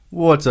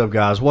What's up,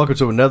 guys? Welcome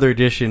to another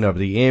edition of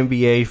the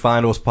NBA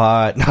Finals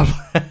Pod.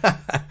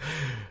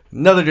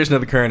 Another edition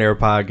of the Current Era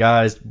Pod,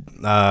 guys.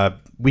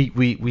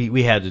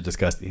 We had to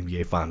discuss the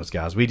NBA Finals,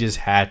 guys. We just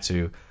had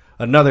to.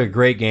 Another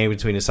great game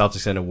between the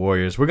Celtics and the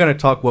Warriors. We're going to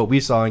talk what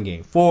we saw in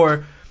Game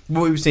 4,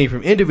 what we've seen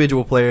from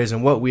individual players,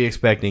 and what we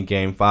expect in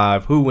Game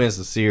 5, who wins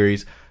the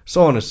series,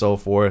 so on and so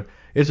forth.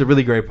 It's a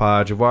really great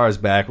pod. Javar is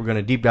back. We're going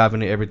to deep dive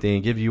into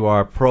everything, give you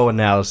our pro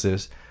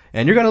analysis,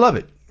 and you're going to love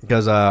it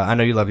because I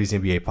know you love these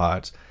NBA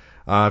pods.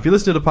 If you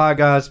listen to the pod,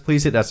 guys,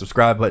 please hit that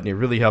subscribe button. It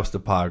really helps the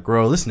pod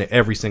grow. Listen to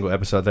every single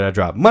episode that I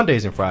drop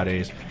Mondays and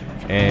Fridays.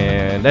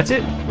 And that's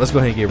it. Let's go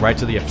ahead and get right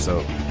to the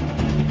episode.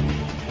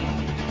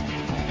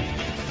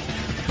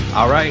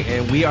 All right,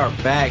 and we are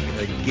back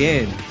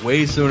again,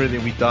 way sooner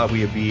than we thought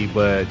we would be.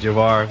 But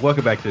Javar,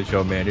 welcome back to the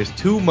show, man. There's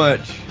too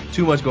much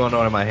going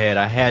on in my head.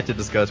 I had to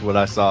discuss what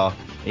I saw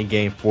in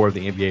Game 4 of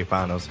the NBA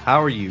Finals.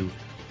 How are you?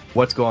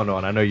 What's going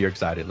on? I know you're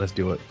excited. Let's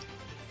do it.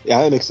 Yeah,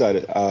 I am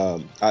excited.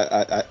 I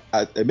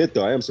admit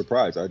though, I am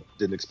surprised. I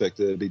didn't expect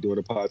to be doing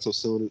a pod so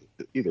soon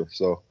either.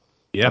 So,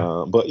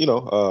 Yeah. but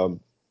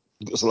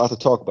there's a lot to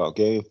talk about.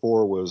 Game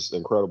 4 was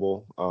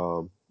incredible,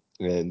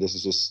 and this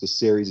is just the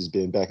series has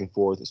been back and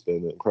forth. It's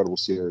been an incredible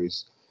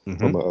series from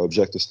Mm-hmm. an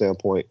objective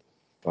standpoint.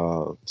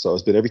 So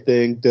it's been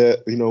everything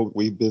that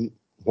we've been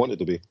wanting it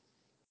to be.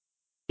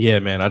 Yeah,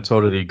 man, I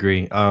totally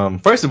agree.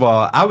 First of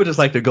all, I would just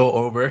like to go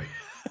over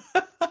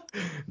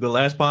the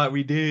last pod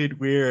we did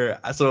where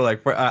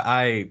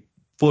I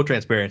full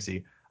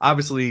transparency.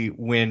 Obviously,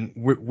 when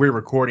we're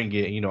recording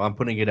it, I'm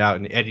putting it out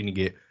and editing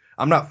it.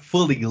 I'm not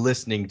fully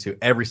listening to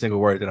every single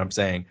word that I'm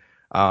saying.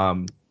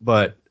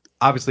 But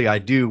obviously, I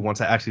do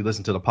once I actually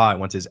listen to the pod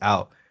once it's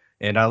out,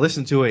 and I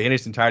listened to it in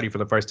its entirety for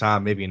the first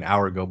time maybe an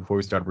hour ago before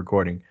we started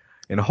recording.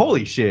 And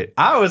holy shit,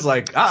 I was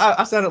like,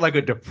 I sounded like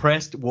a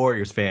depressed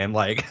Warriors fan.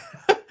 Like,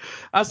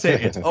 I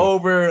said, it's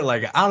over.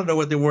 Like, I don't know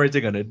what the Warriors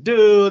are gonna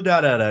do.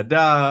 Da da da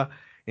da.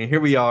 And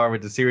here we are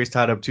with the series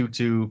tied up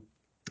 2-2.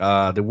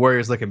 The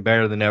Warriors looking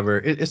better than ever.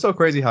 It's so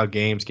crazy how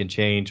games can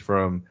change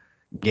from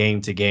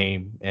game to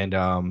game, and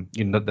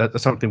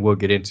that's something we'll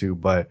get into.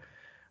 But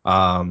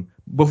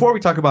before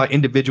we talk about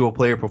individual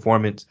player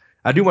performance,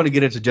 I do want to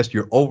get into just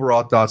your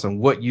overall thoughts on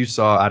what you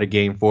saw out of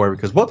Game 4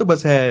 because both of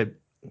us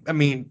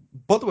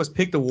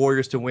picked the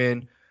Warriors to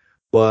win,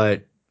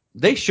 but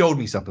they showed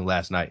me something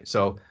last night.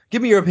 So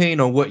give me your opinion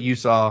on what you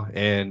saw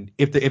and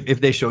if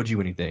they showed you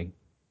anything.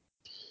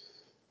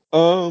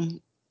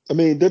 Um, I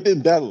mean, they've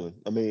been battling.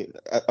 I mean,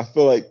 I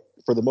feel like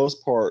for the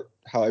most part,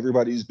 how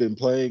everybody's been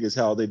playing is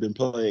how they've been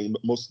playing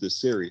most of this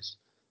series.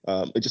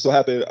 It just so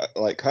happened,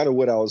 like, kind of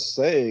what I was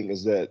saying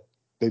is that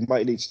they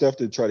might need Steph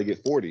to try to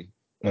get 40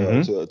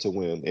 Mm-hmm. to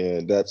win,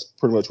 and that's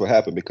pretty much what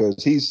happened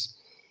because he's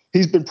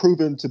been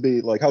proven to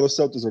be like how the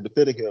Celtics are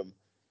defending him.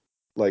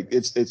 Like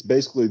it's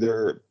basically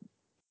they're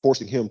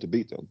forcing him to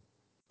beat them.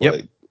 Yep.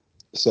 Like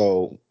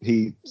so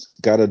he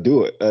got to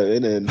do it,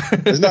 and then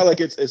it's not like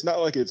it's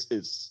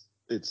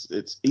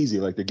easy.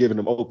 Like they're giving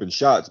him open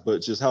shots,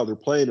 but just how they're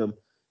playing him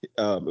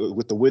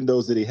with the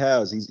windows that he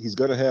has, he's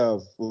gonna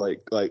have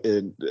like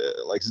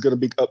he's gonna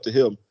be up to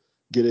him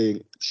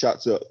getting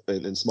shots up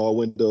in small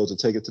windows and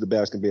take it to the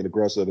basket and being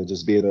aggressive and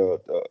just being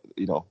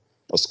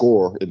a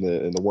scorer in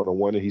the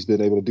 1-on-1, and he's been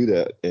able to do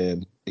that,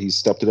 and he's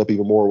stepped it up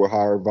even more with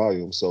higher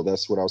volume. So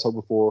that's what I was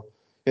hoping for.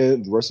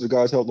 And the rest of the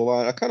guys held the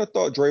line. I kind of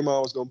thought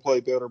Draymond was going to play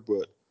better,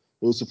 but it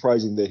was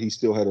surprising that he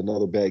still had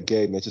another bad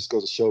game. That just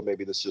goes to show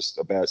maybe this is just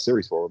a bad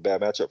series for him, a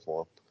bad matchup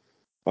for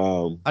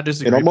him. I And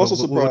disagree, I'm but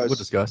also we'll surprised.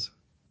 discuss.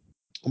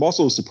 I'm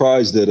also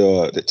surprised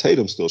that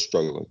Tatum's still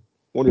struggling.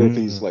 Wonder if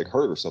he's Mm. like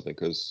hurt or something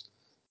because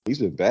he's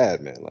been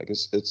bad, man. Like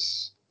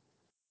it's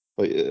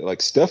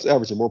like Steph's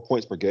averaging more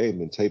points per game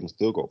than Tatum's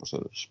field goal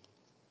percentage.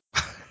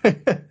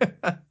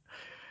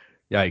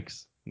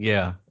 Yikes.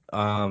 Yeah.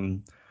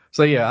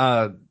 So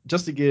yeah,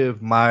 just to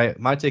give my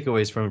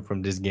takeaways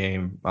from this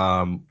game.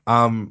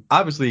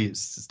 Obviously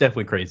Steph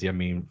went crazy. I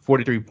mean,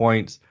 43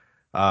 points,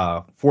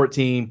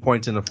 14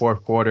 points in the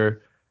fourth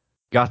quarter,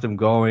 got them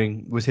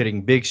going, was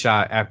hitting big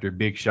shot after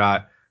big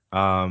shot.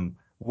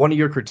 One of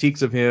your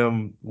critiques of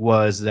him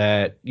was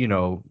that,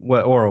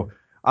 or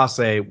I'll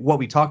say what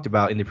we talked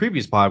about in the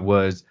previous pod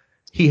was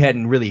he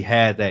hadn't really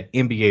had that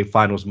NBA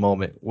Finals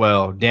moment.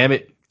 Well, damn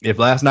it, if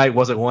last night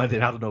wasn't one,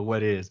 then I don't know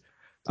what is.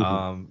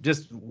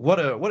 Just what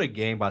a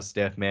game by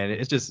Steph, man.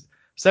 It's just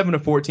 7 to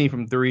 14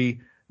 from three.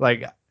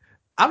 Like,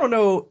 I don't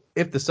know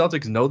if the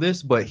Celtics know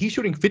this, but he's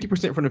shooting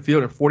 50% from the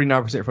field and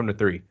 49% from the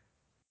three.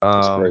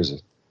 That's Um,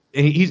 crazy.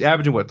 and he's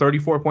averaging what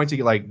 34 points a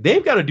game. Like,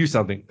 they've got to do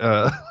something.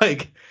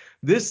 Like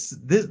this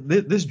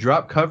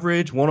drop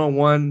coverage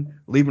 1-on-1,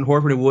 leaving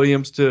Horford and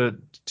Williams to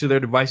their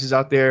devices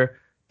out there,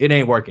 it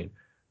ain't working.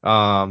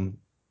 Um,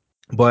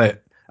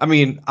 but I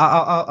mean,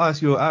 I'll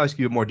ask you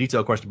a more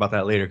detailed question about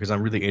that later because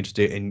I'm really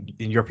interested in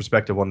your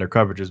perspective on their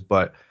coverages.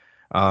 But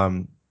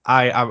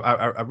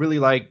I really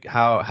like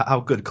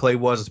how good Clay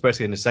was,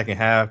 especially in the second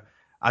half.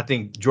 I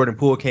think Jordan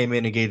Poole came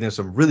in and gave them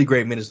some really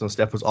great minutes when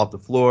Steph was off the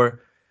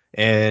floor.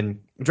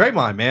 And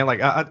Draymond, man, like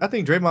I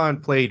think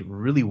Draymond played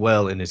really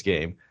well in this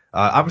game.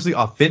 Obviously,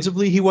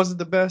 offensively, he wasn't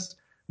the best,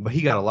 but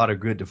he got a lot of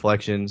good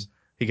deflections.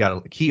 He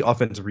got key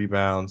offensive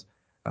rebounds,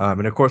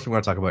 and of course, we're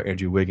going to talk about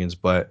Andrew Wiggins.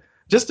 But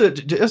just an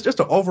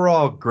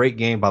overall great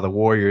game by the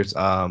Warriors.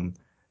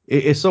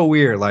 It's so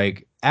weird.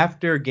 Like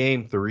after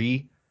Game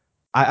 3,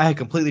 I had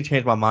completely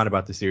changed my mind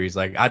about the series.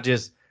 Like I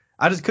just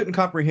couldn't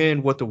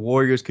comprehend what the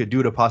Warriors could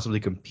do to possibly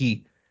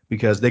compete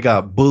because they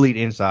got bullied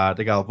inside,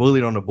 they got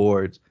bullied on the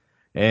boards.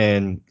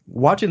 And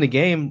watching the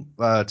game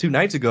 2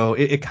 nights ago,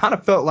 it kind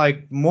of felt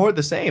like more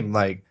the same.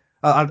 Like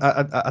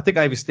I think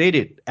I even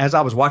stated as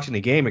I was watching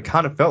the game, it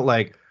kind of felt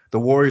like the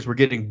Warriors were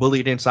getting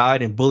bullied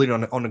inside and bullied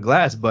on the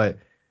glass. But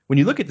when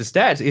you look at the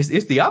stats,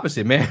 it's the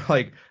opposite, man.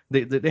 Like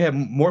they have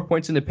more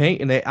points in the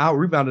paint and they out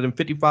rebounded them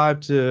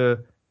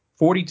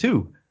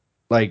 55-42.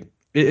 Like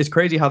it's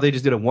crazy how they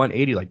just did a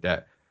 180 like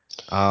that.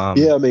 Yeah,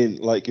 Um, I mean,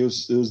 like it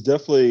was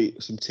definitely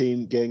some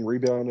team gang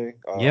rebounding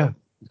yeah,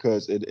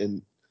 because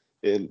and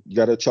you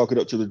got to chalk it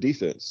up to the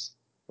defense.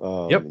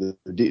 yep,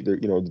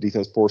 The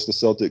defense forced the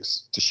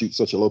Celtics to shoot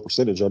such a low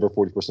percentage, under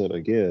 40%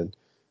 again.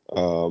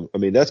 I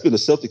mean, that's been the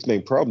Celtics'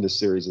 main problem this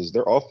series is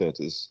their offense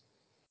is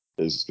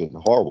been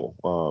horrible.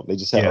 They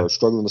just yeah, are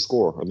struggling to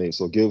score. I mean,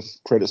 so give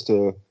credits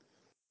to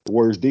the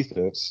Warriors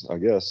defense, I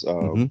guess,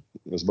 hmm,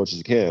 as much as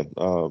you can,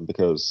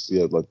 because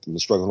yeah, like they've been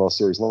struggling all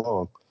series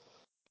long.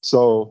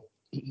 So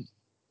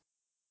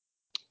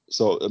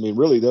I mean,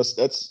 really,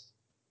 that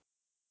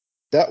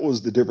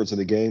was the difference in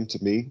the game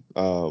to me.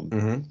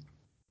 hmm,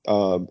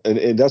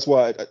 And that's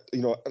why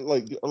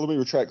like let me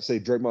retract and say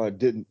Draymond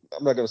didn't.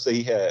 I'm not going to say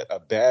he had a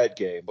bad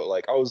game, but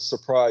like I was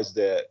surprised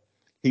that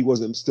he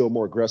wasn't still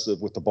more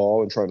aggressive with the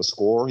ball and trying to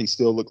score. He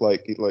still looked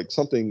like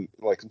something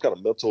like some kind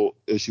of mental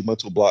issue,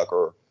 mental block,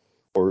 or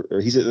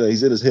he's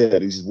in his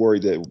head. He's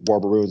worried that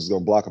Barbara Runes is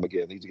going to block him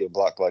again. He's getting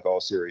blocked like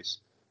all series.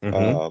 hmm.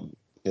 Um,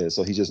 and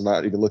so he's just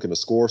not even looking to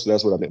score. So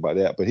that's what I meant by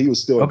that. But he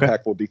was still Okay,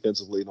 impactful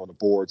defensively and on the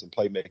boards and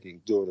playmaking,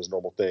 doing his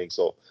normal thing.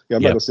 So yeah,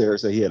 I'm not yeah. gonna say here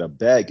say he had a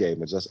bad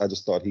game. I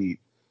just thought he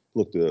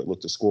looked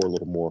to score a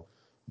little more.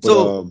 But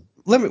So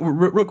let me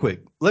real quick.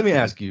 Let me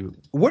ask you,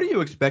 what are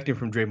you expecting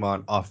from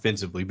Draymond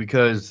offensively?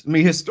 Because I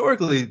mean,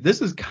 historically,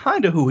 this is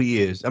kind of who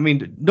he is. I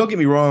mean, don't get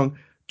me wrong.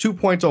 2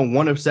 points on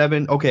 1 of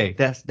 7. Okay,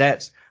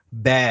 that's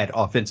bad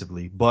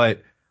offensively.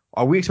 But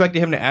are we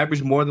expecting him to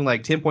average more than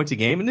like 10 points a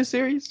game in this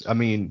series? I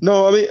mean,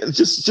 no, I mean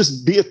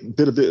just be a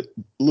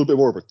little bit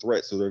more of a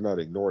threat so they're not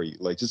ignoring you.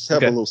 Like just have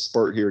a okay. little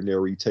spurt here and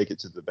there where you take it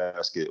to the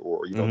basket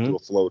or do Mm-hmm. a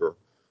floater.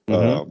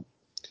 Mm-hmm. Um,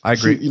 I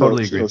agree.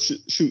 Totally agree.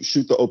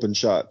 shoot the open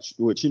shot,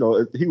 which he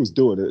was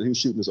doing it. He was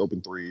shooting his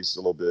open threes a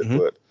little bit, Mm-hmm.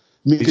 but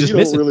I mean, He's because just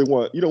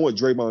missing. you don't want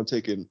Draymond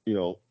taking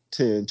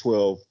 10,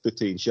 12,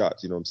 15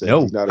 shots. You know what I'm saying?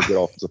 Because he's No. not a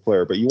good offensive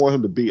player, but you want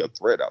him to be a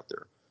threat out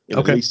there and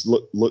at Okay. least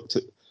look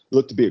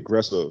to be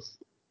aggressive,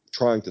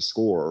 trying to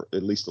score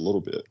at least a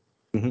little bit.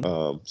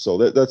 Mm-hmm. So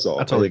that's I all.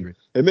 totally agree.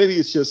 And maybe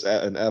it's just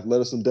an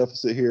athleticism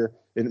deficit here.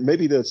 And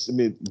maybe I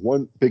mean,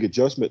 one big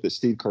adjustment that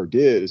Steve Kerr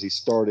did is he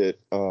started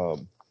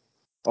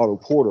Otto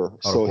Porter. Otto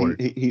So he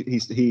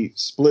Porter. he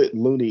split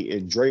Looney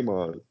and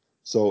Draymond.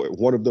 So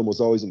one of them was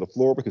always on the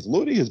floor because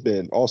Looney has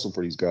been awesome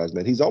for these guys,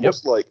 man. He's Yep.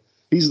 almost like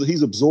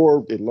he's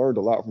absorbed and learned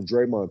a lot from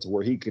Draymond to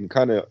where he can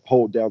kind of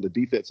hold down the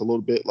defense a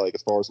little bit, like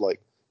as far as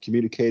like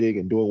communicating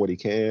and doing what he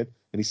can.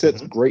 And he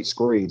sets Mm-hmm. great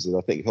screens that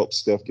I think helps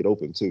Steph get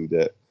open too.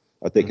 That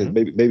I think Mm-hmm.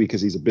 maybe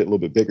because he's a little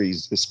bit bigger,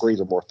 his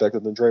screens are more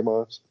effective than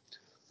Draymond's.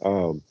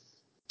 Um,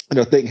 and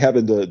I think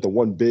having the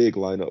one big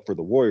lineup for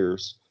the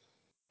Warriors,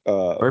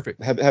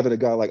 Perfect. having a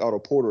guy like Otto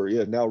Porter,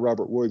 yeah, now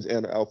Robert Woods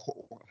and Al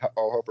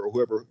Harper,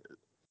 whoever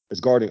is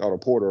guarding Otto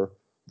Porter,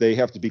 they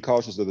have to be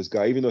cautious of this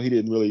guy, even though he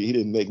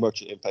didn't make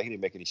much impact, he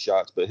didn't make any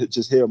shots, but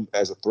just him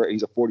as a threat,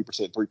 he's a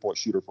 40% 3-point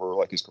shooter for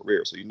like his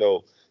career, so he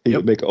would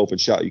Yep. make an open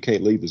shot. You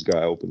can't leave this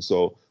guy open,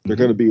 so they're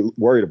going Mm-hmm. to be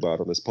worried about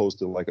him as opposed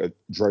to like a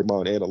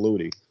Draymond and a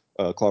Looney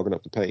clogging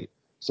up the paint.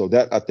 So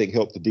that I think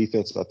helped the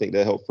defense. I think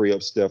that helped free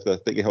up Steph. I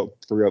think it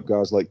helped free up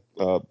guys like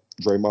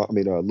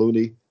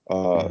Looney.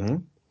 Mm-hmm.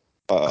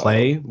 Uh,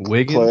 Clay,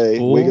 Wiggins, Clay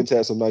Poole. Wiggins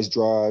had some nice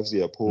drives.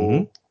 Yeah, Mm-hmm.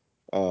 Poole.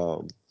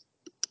 Um,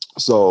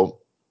 so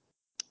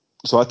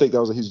I think that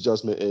was a huge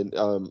adjustment. And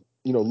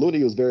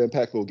Looney was very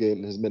impactful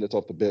getting his minutes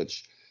off the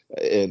bench.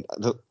 And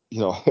do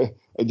you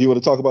want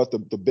to talk about the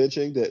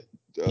benching that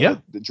Yeah.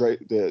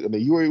 I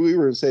mean, we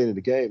were saying in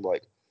the game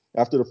like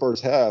after the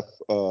first half,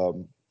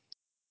 Draymond.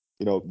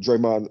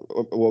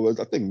 Well,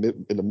 I think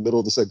in the middle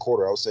of the second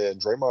quarter, I was saying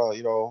Draymond,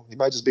 he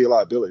might just be a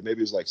liability.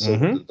 Maybe it's like save him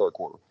to Mm-hmm. the third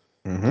quarter,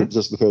 Mm-hmm.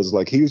 just because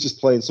like he was just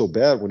playing so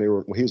bad when he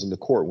was in the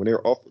court. When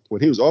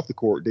he was off the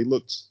court, they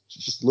looked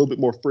just a little bit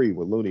more free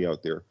with Looney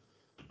out there.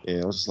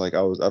 And I was just like, I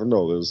don't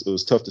know, it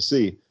was tough to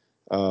see.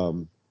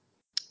 Um,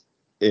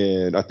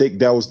 and I think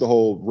that was the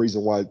whole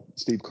reason why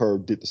Steve Kerr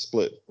did the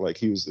split. Like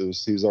he was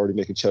already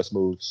making chess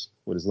moves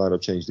when his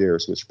lineup changed there.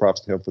 So it's props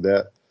to him for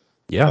that.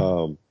 Yeah.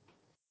 Um,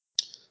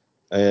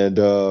 and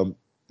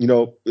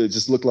it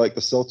just looked like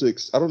the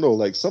Celtics. I don't know,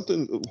 like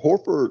something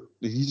Horford.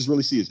 You just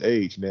really see his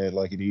age, man.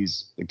 Like in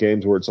these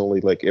games where it's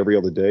only like every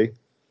other day,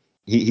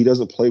 he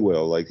doesn't play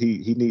well. Like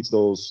he needs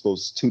those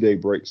 2-day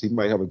breaks. He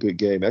might have a good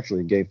game.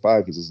 Actually, in Game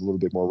 5, he's just a little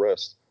bit more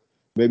rest.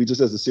 maybe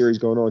just as the series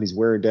going on, he's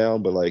wearing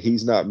down, but like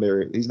he's not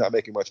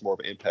making much more of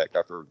an impact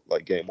after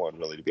like game one,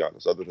 really, to be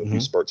honest, other than a few Hmm.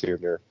 spurts here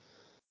and there.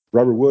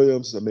 Robert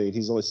Williams, I mean,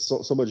 he's only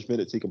so much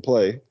minutes he can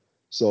play. Yeah.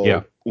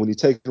 So when you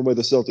take away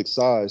the Celtics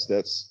size,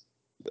 that's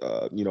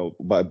by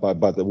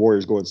the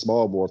Warriors going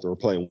small more, if they were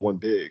playing one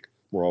big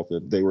more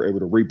often, they were able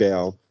to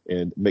rebound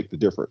and make the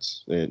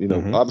difference. And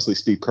Hmm. obviously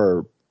Steve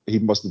Kerr, he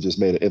must have just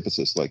made an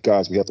emphasis like,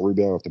 guys, we have to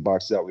rebound, we have to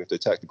box out, we have to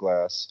attack the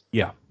glass.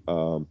 Yeah.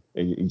 And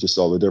you just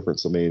saw the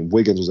difference. I mean,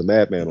 Wiggins was a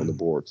madman on the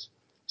boards,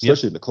 Yep.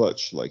 especially in the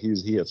clutch. Like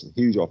he had some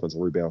huge offensive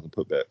rebounds and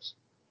putbacks.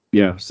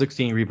 Yeah,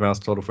 16 rebounds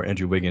total for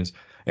Andrew Wiggins.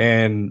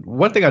 And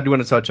one thing I do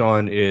want to touch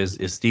on is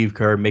Steve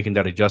Kerr making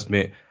that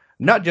adjustment,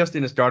 not just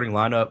in the starting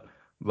lineup.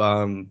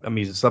 I mean,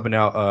 he's subbing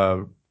out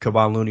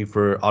Kevon Looney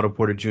for Otto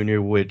Porter Jr.,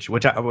 which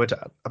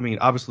I mean,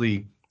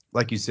 obviously,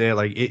 like you said,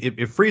 like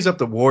it frees up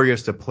the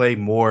Warriors to play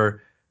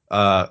more,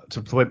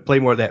 play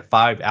more of that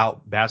 5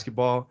 out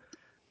basketball.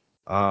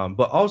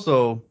 But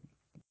also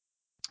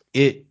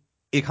it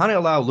it kind of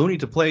allowed Looney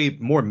to play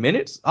more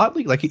minutes.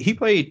 Oddly, like he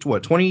played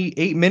what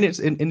 28 minutes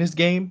in this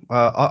game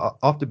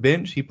off the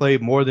bench. He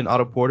played more than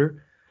Otto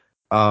Porter,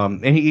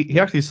 and he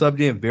actually subbed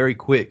in very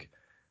quick.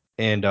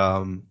 And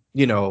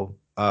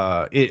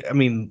I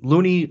mean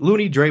Looney,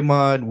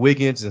 Draymond,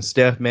 Wiggins, and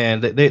Steph,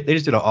 man, they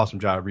just did an awesome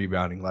job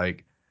rebounding.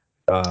 Like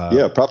uh,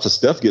 Yeah, props to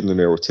Steph getting in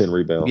there with 10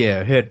 rebounds.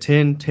 yeah, he had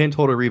 10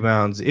 total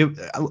rebounds.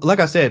 Like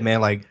I said,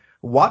 man, like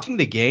watching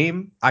the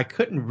game, I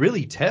couldn't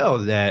really tell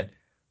that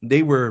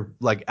they were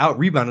like out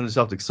rebounding the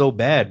Celtics so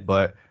bad.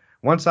 But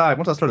once I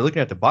started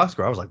looking at the box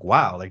score, I was like,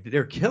 wow, like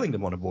they're killing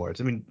them on the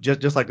boards. I mean,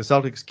 just like the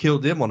Celtics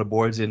killed them on the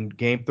boards in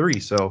Game 3.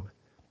 So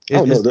I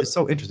don't know. it's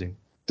so interesting.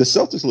 The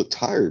Celtics look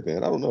tired,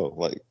 man. I don't know.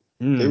 Like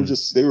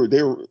Mm, they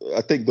were.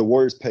 I think the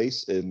Warriors'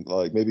 pace and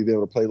like maybe being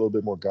able to play a little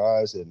bit more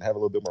guys and have a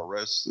little bit more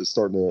rest is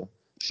starting to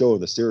show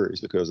in the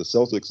series because the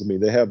Celtics. I mean,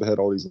 they have had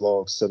all these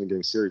long 7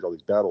 game series, all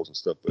these battles and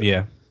stuff, but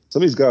yeah,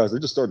 some of these guys they're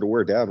just starting to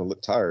wear down and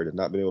look tired and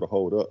not being able to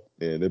hold up.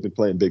 And they've been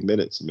playing big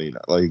minutes. I mean,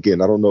 like again,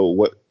 I don't know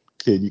what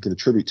kid you can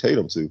attribute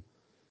Tatum to. He's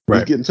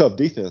right. getting tough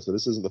defense, but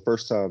this isn't the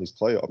first time he's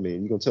played. I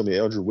mean, you gonna tell me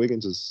Andrew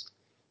Wiggins is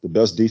the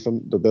best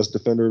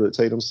defender that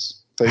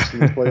Tatum's faced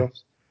in these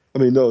playoffs? I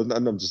mean, no, I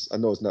know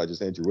it's not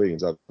just Andrew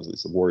Wiggins. Obviously,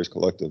 it's the Warriors'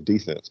 collective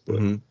defense, but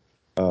Hmm.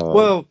 um,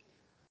 Well,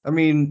 I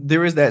mean,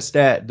 there is that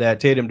stat that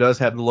Tatum does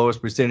have the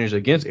lowest percentage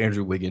against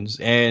Andrew Wiggins.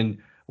 And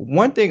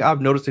one thing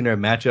I've noticed in their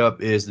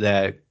matchup is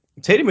that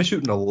Tatum is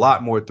shooting a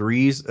lot more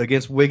threes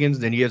against Wiggins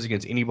than he is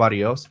against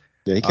anybody else.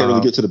 yeah, he can't really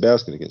Um, get to the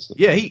basket against them.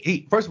 yeah,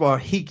 he first of all,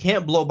 he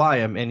can't blow by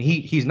him, and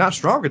he's not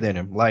stronger than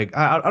him. Like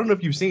I don't know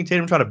if you've seen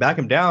Tatum try to back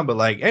him down, but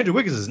like Andrew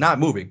Wiggins is not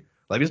moving.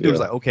 Like this dude's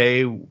Yeah, like, okay,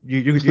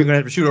 you're gonna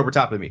have to shoot over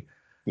top of me.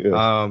 yeah.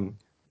 Um,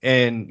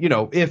 and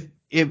if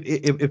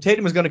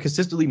Tatum is going to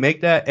consistently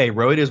make that, hey,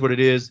 bro, it is what it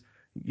is.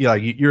 Yeah,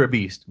 you're a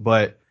beast.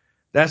 But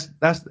that's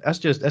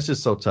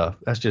just so tough.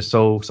 That's just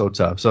so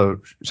tough. So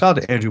shout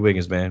out to Andrew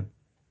Wiggins, man.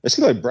 It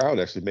seems like Brown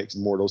actually makes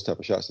more of those type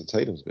of shots than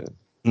Tatum's been.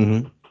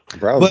 Hmm.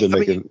 Brown's But been I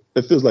mean, making.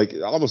 It feels like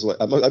almost like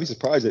I'd be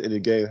surprised at any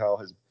game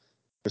how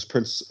his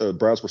Prince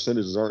Brown's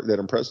percentages aren't that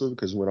impressive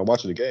because when I'm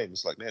watching the game,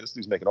 it's like, man, this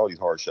dude's making all these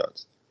hard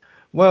shots.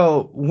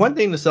 well, one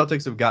thing the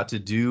Celtics have got to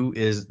do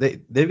is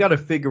they've got to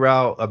figure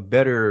out a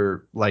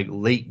better like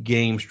late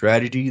game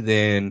strategy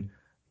than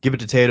give it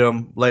to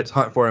Tatum, let's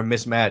hunt for a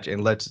mismatch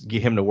and let's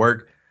get him to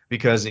work.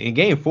 Because in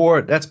game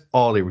 4, that's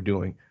all they were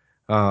doing.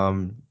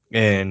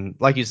 And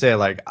like you said,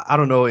 like I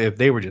don't know if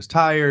they were just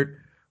tired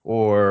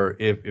or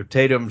if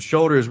Tatum's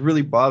shoulder is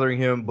really bothering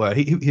him, but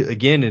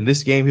again in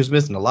this game he was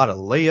missing a lot of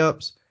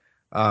layups,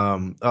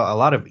 a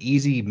lot of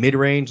easy mid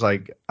range.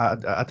 Like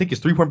I think his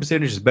 3 point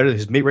percentage is better than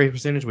his mid range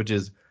percentage, which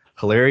is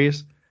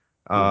hilarious.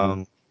 Mm-hmm.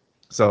 Um,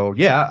 so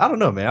yeah, I don't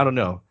know, man. I don't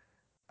know.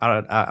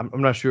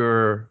 I'm not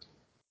sure.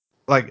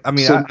 Like, I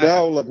mean, So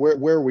now, like,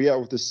 where are we at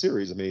with this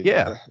series? I mean,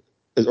 yeah,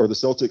 or the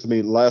Celtics? I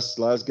mean, last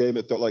game,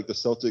 it felt like the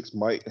Celtics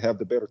might have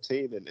the better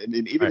team, and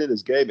even right, in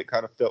this game, it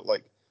kind of felt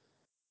like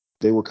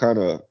they were kind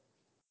of,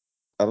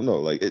 I don't know,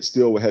 like it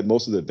still had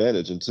most of the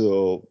advantage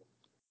until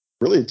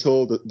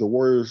the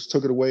Warriors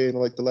took it away in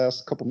like the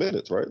last couple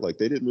minutes, right? Like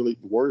the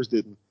Warriors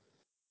didn't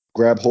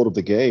grab hold of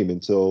the game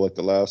until like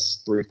the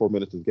last 3 or 4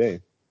 minutes of the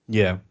game,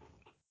 yeah. and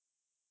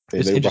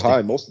It's they were interesting.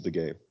 behind most of the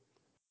game.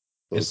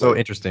 So It's it's so like,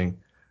 interesting.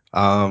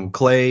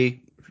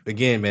 Clay,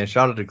 again, man.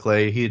 Shout out to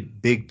Clay. He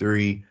had big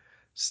three.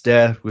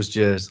 Steph was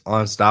just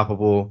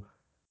unstoppable.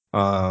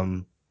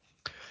 Um,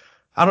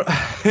 I don't.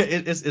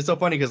 It's so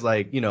funny because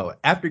like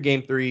after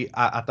game 3,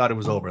 I thought it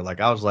was over.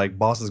 Like I was like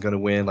Boston's gonna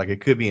win. Like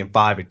it could be in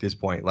 5 at this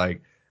point.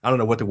 Like I don't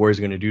know what the Warriors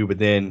are gonna do. But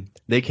then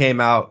they came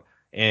out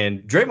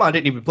and Draymond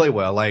didn't even play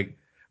well. Like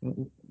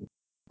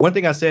one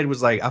thing I said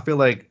was like I feel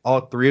like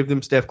all 3 of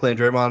them, Steph, Clay, and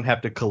Draymond,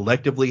 have to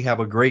collectively have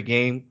a great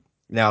game.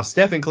 Now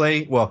Steph and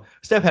Clay, well,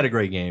 Steph had a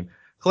great game.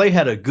 Clay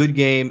had a good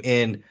game,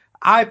 and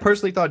I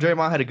personally thought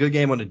Draymond had a good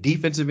game on the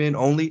defensive end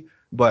only, that's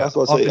but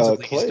what I say.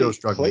 offensively he's still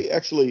struggling. Clay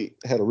actually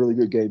had a really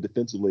good game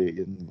defensively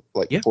in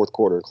like the Yeah. fourth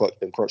quarter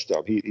in crunch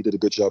time. He did a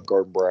good job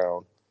guarding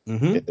Brown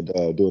Mm-hmm.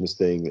 and doing his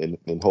thing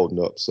and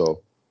holding up.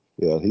 So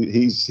Yeah,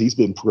 he's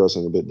been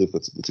progressing a bit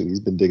defensively too. He's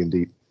been digging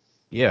deep.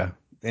 Yeah,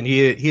 and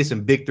he had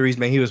some big threes,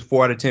 man. He was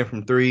 4 out of 10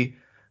 from three.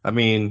 I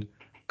mean,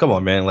 come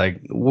on, man.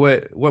 Like,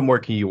 what more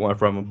can you want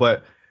from him?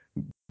 But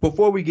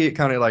before we get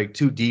kind of like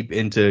too deep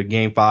into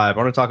Game Five,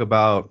 I want to talk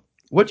about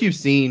what you've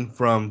seen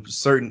from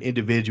certain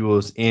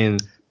individuals in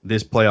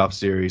this playoff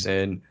series,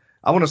 and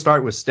I want to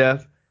start with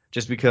Steph,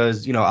 just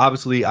because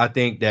obviously I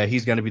think that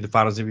he's going to be the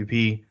Finals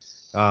MVP.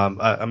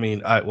 I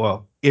mean,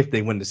 well, if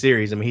they win the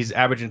series, I mean, he's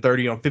averaging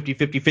 30 on 50,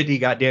 50, 50.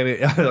 God damn it,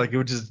 like it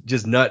was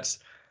just nuts.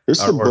 There's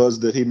some Or buzz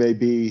that he may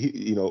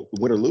be,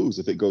 win or lose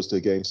if it goes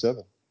to Game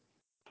 7.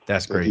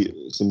 That's crazy.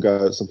 Some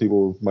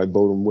people might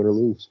vote him win or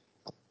lose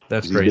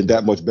That's because he's been crazy.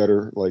 that much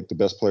better, like the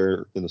best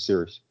player in the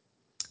series.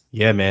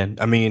 Yeah, man.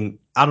 I mean,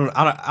 I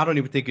don't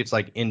even think it's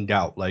like in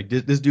doubt. Like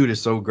this dude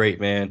is so great,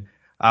 man.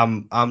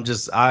 I'm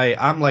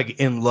like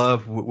in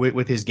love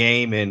with his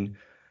game, and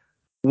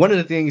one of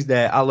the things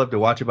that I love to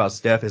watch about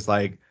Steph is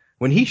like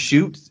when he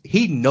shoots,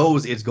 he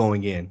knows it's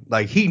going in.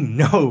 Like he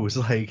knows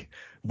like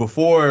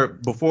before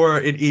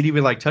it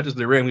even like touches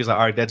the rim, he's like,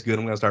 all right, that's good.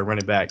 I'm gonna start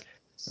running back.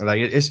 And, like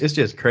it's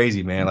just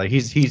crazy, man. Like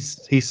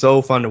he's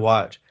so fun to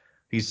watch.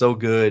 He's so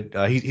good.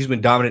 He's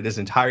been dominant this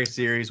entire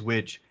series,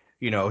 which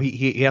he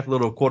had a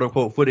little quote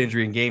unquote foot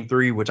injury in Game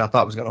 3, which I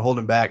thought was gonna hold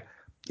him back.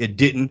 It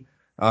didn't.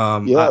 Yeah, I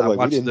like we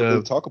watched didn't really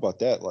the talk about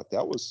that. Like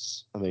that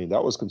was, I mean,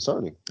 that was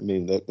concerning. I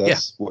mean, yeah.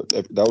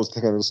 that was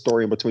kind of the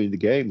story in between the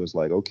game. Was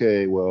like,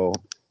 okay, well,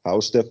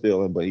 how's Steph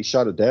feeling? But he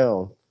shot it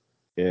down,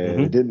 and it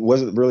Hmm. didn't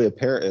wasn't really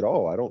apparent at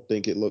all. I don't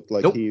think it looked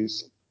like Nope. he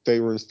was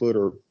favoring his foot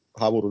or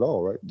hobbled at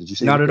all. Right? Did you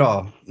see Not at anything?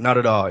 all. Not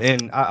at all.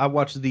 And I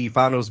watched the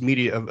finals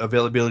media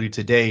availability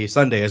today,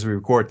 Sunday, as we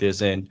record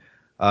this. And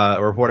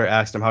a reporter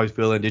asked him how he's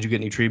feeling. Did you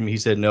get any treatment? He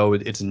said no,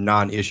 it's a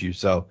non-issue.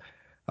 So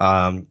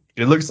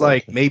it looks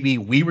like Okay. maybe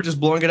we were just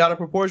blowing it out of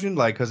proportion,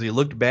 like because he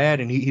looked bad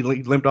and he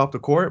limped off the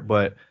court.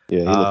 But Yeah,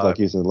 he looked uh, like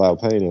he was in loud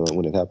pain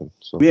when it happened.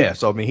 So, yeah,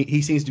 so I mean,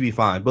 he seems to be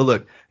fine. But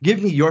look,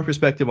 give me your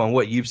perspective on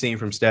what you've seen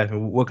from Steph,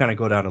 and we'll kind of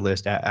go down the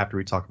list after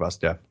we talk about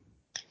Steph.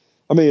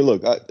 I mean,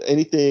 look,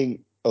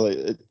 anything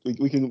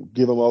we can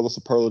give him all the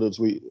superlatives.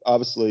 We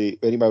obviously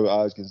anybody with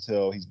eyes can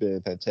tell he's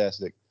been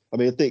fantastic. I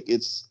mean, I think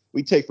it's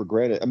we take for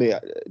granted. I mean,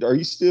 are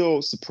you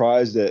still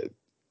surprised at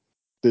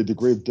the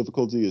degree of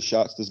difficulty of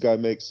shots this guy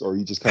makes, or are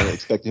you just kind of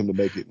expecting him to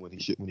make it when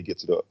he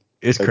gets it up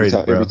It's every crazy,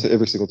 time, bro.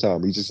 every single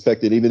time? You just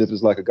expect it, even if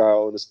it's like a guy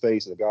all in his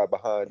face and a guy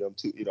behind him.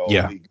 To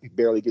Yeah. he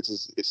barely gets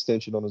his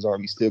extension on his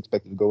arm. You still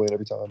expect it to go in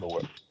every time, or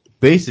what?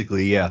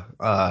 Basically, yeah.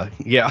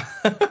 Yeah.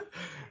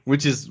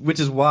 which is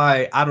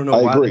why I don't know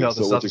I why the agree. hell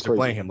the So, which is Celtics are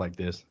playing crazy. him like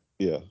this.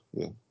 Yeah,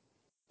 yeah.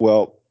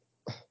 Well,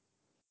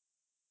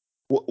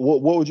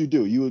 what would you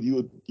do? You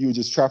would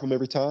just trap him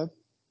every time?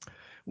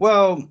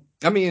 Well,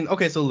 I mean,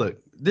 okay, so look,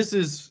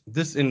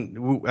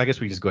 and I guess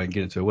we just go ahead and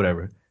get into it,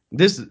 whatever.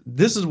 This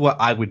is what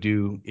I would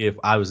do if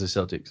I was the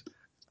Celtics.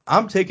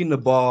 I'm taking the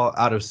ball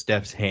out of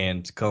Steph's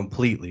hands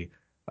completely.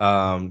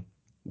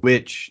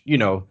 Which,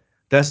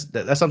 that's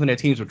something that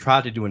teams have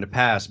tried to do in the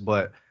past,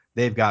 but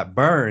they've got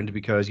burned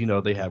because,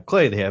 they have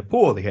Clay, they have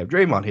Poole, they have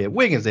Draymond, they have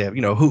Wiggins, they have,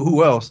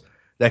 who else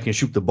that can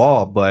shoot the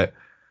ball. But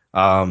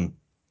um,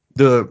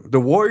 the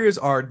Warriors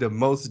are the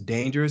most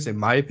dangerous, in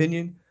my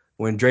opinion,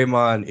 when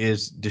Draymond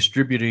is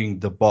distributing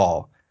the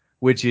ball,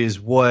 which is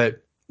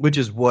what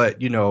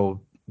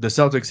the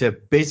Celtics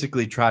have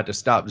basically tried to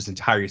stop this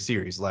entire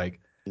series. Like,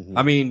 Mm-hmm.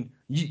 I mean,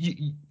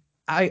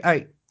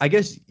 I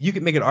guess you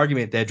could make an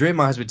argument that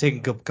Draymond has been taken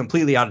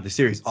completely out of the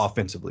series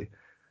offensively,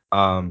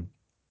 um,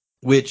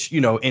 which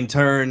in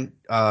turn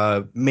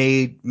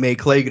made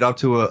Clay get out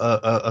to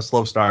a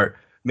slow start,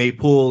 made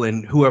Poole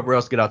and whoever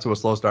else get out to a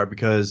slow start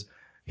because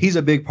he's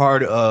a big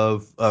part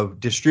of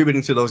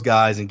distributing to those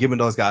guys and giving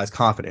those guys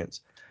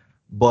confidence.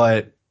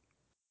 But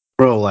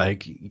bro,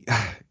 like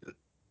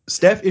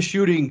Steph is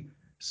shooting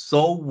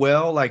so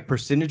well, like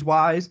percentage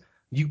wise,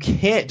 you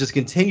can't just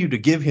continue to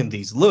give him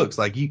these looks.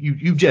 Like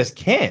you just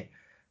can't.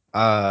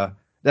 Uh,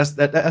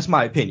 that's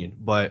my opinion.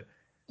 But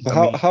But I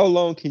how mean, how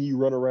long can you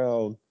run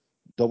around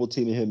double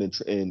teaming him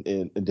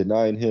and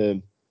denying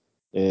him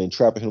and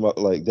trapping him up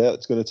like that?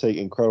 It's going to take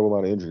incredible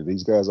amount of injury.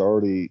 These guys are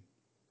already.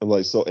 I'm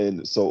like so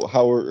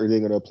how are they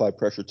going to apply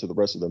pressure to the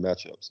rest of their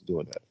matchups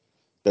doing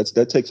that?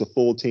 That takes a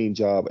full team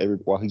job.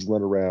 While he's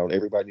running around,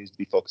 everybody needs to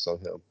be focused on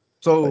him.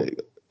 so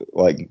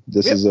Like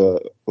this yeah. is a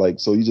like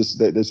so you just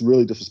that's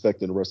really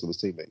disrespecting the rest of his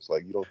teammates.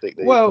 Like you don't think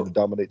they're going to Well,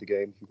 dominate the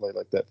game if you play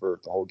like that for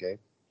the whole game?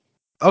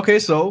 okay,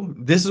 so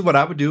this is what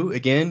I would do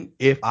again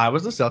if I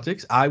was the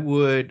Celtics. I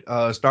would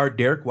start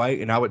Derek White,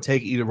 and I would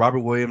take either Robert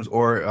Williams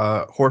or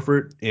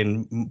Horford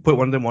and put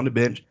one of them on the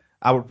bench.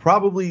 I would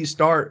probably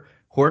start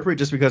Horford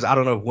just because I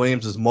don't know if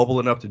Williams is mobile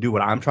enough to do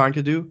what I'm trying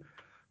to do.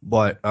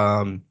 But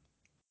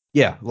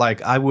yeah,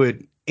 like I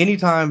would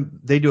anytime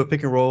they do a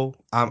pick and roll,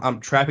 I'm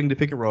trapping the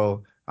pick and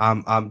roll.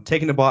 I'm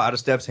taking the ball out of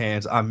Steph's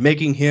hands. I'm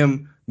making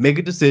him make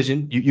a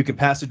decision. You can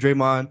pass to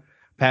Draymond,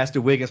 pass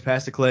to Wiggins,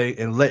 pass to Clay,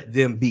 and let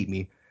them beat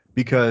me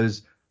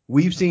because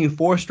we've seen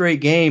four straight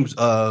games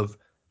of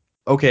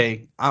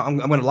okay, I'm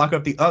going to lock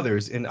up the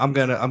others and I'm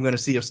gonna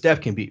see if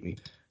Steph can beat me.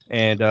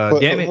 And But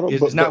damn it, hold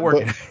on, it's not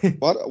working.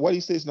 why do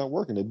you say it's not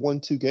working? They've won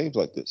 2 games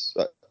like this.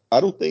 I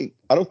don't think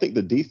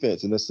the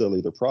defense is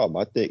necessarily the problem.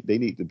 I think they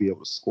need to be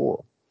able to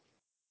score.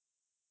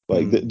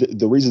 Like Hmm.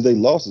 the reason they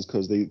lost is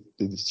because they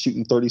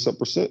shooting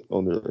 30-some%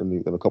 on their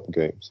in a couple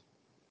games.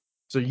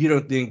 So you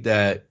don't think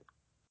that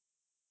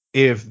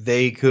if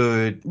they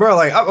could, bro?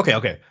 Like,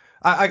 okay.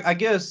 I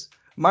guess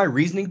my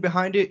reasoning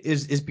behind it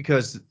is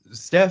because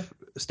Steph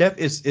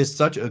is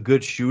such a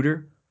good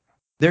shooter.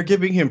 They're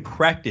giving him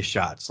practice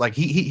shots. Like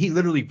he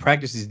literally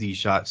practices these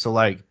shots. So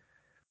like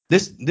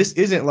this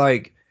isn't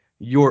like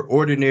your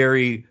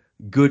ordinary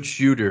good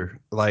shooter.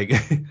 Like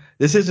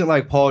this isn't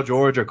like Paul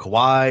George or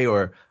Kawhi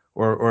or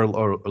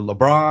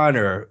LeBron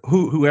or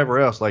whoever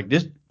else. Like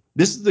this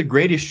is the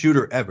greatest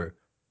shooter ever,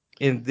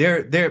 and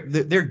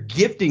they're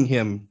gifting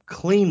him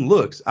clean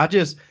looks. I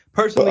just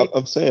But personally,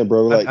 I'm saying,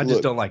 bro, like, I just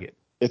look, don't like it.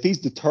 if he's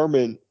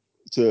determined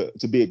to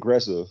be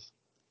aggressive,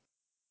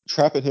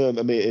 trapping him,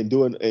 I mean, and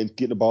doing and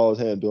getting the ball in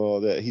his hand, doing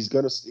all that, he's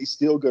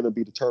still gonna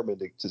be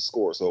determined to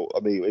score. So I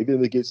mean, even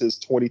if he gets his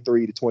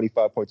 23 to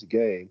 25 points a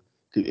game,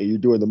 and you're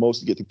doing the most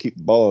to get to keep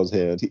the ball in his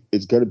hands,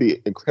 it's gonna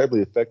be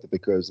incredibly effective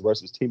because the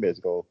rest of his teammates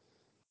are gonna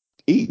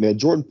eat. Man,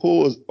 Jordan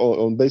Poole is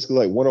on basically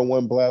like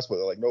one-on-one blast with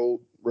like no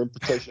rim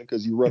protection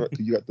because you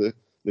got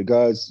the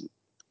guys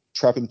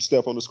trapping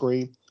Steph on the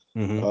screen,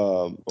 Mm-hmm.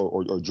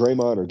 or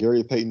Draymond or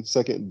Gary Payton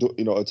second,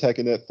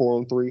 attacking that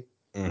 4-on-3.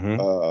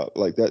 Mm-hmm.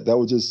 Like that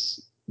would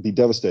just be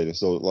devastating.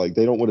 So like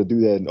they don't want to do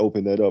that and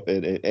open that up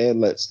and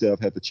let Steph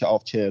have the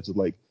off chance of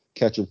like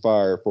catching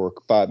fire for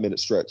a 5 minute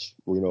stretch,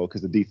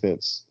 because the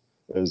defense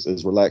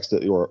is relaxed,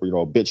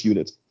 or bench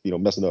units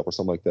messing up or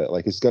something like that.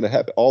 Like it's gonna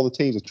happen. All the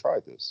teams have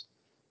tried this,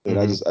 and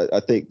Mm-hmm. I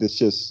think this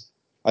just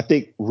I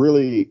think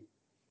really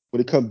when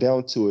it comes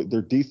down to it,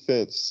 their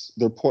defense,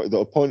 the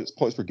opponent's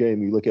points per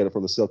game, you look at it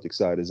from the Celtics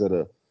side, is at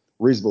a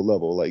reasonable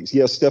level. Like,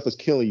 yes, Steph is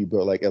killing you,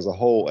 but like as a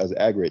whole, as an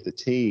aggregate, the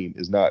team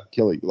is not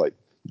killing you. Like,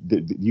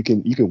 you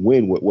can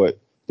win with what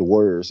the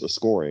Warriors are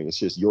scoring. It's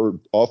just your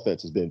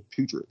offense has been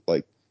putrid.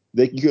 Like,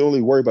 you can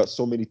only worry about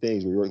so many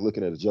things when you're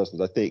looking at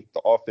adjustments. I think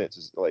the offense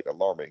is like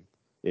alarming,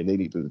 and they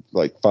need to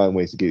like find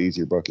ways to get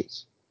easier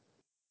buckets.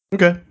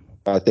 Okay.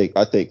 I think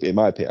in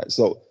my opinion.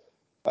 So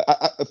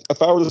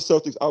if I were the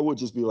Celtics, I would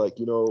just be like,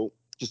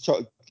 just try,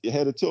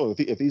 hand it to him.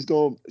 If he's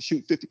going to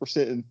shoot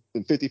 50%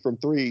 and 50 from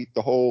three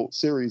the whole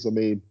series, I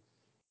mean,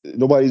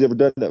 nobody's ever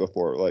done that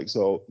before. Like,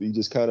 so you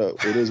just kind of,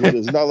 it is what it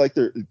is. It's not like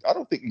I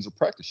don't think these are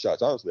practice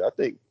shots, honestly. I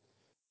think,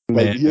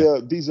 like, Man. yeah,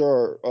 these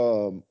are,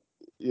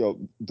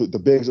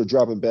 the bigs are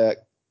dropping back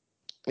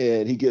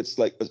and he gets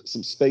like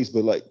some space,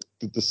 but like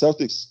the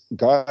Celtics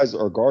guys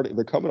are guarding,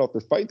 they're coming off, they're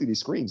fighting through these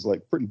screens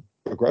like pretty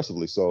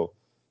aggressively. So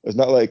it's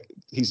not like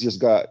he's just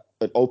got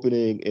an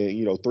opening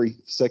and 3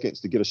 seconds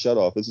to get a shut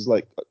off. This is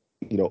like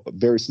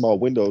very small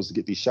windows to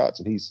get these shots,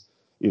 and he's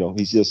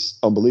just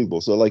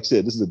unbelievable. So like I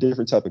said, this is a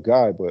different type of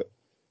guy, but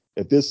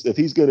if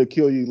he's gonna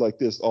kill you like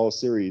this all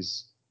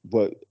series,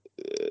 but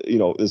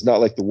it's not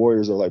like the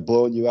Warriors are like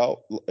blowing you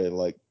out and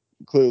like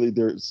clearly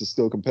there's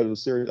still a competitive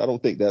series. I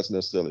don't think that's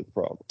necessarily the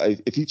problem.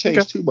 If you Okay.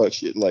 change too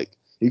much, like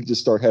you can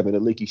just start having a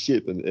leaky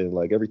ship and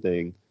like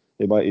everything.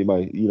 It might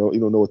you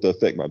don't know what the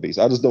effect might be.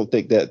 So I just don't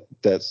think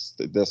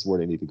that's where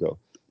they need to go.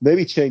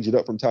 Maybe change it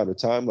up from time to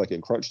time, like in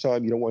crunch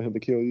time. You don't want him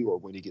to kill you, or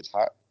when he gets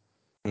hot.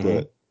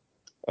 Mm-hmm.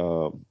 But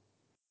um,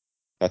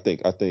 I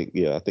think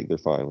they're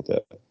fine with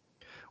that.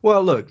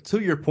 Well, look, to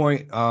your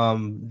point,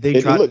 they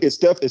And tried look, to. is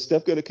Steph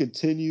going to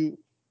continue?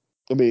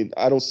 I mean,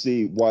 I don't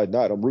see why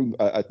not. I'm rooting.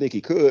 I think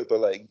he could, but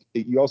like,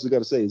 you also got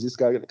to say, is this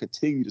guy going to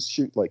continue to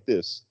shoot like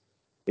this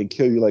and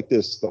kill you like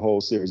this the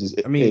whole series?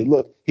 I And mean,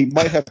 look, he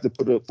might have to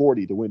put up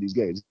 40 to win these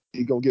games.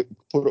 He gonna get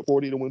put up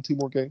 40 to win 2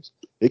 more games?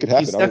 It could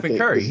he's happen. I don't Stephen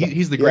think Curry. this is.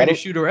 He's the Yeah, I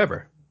greatest don't. shooter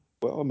ever.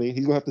 Well, I mean,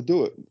 he's gonna have to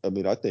do it. I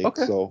mean, I think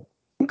Okay. so,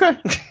 Okay.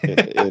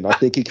 and I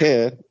think he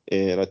can,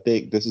 and I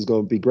think this is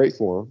going to be great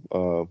for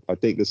him. I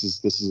think this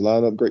is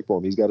lined up great for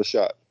him. He's got a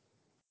shot.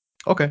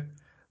 Okay.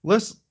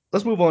 Let's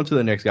move on to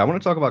the next guy. I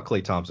want to talk about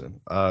Clay Thompson.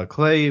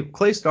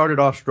 Clay started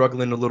off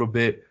struggling a little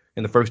bit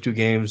in the first 2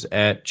 games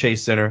at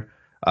Chase Center,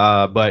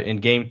 but in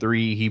Game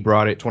 3 he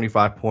brought it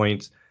 25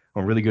 points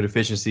on really good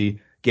efficiency.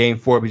 Game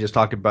 4 we just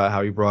talked about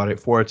how he brought it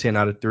 4 of 10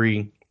 out of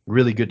 3,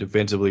 really good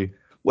defensively.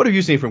 What have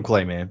you seen from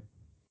Clay, man?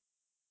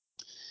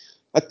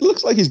 It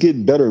looks like he's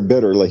getting better and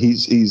better. Like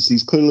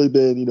he's clearly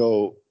been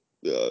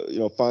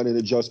finding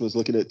adjustments,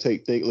 looking at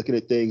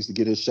things to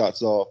get his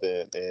shots off,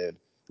 and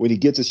when he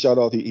gets his shot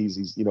off,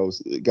 he's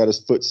got his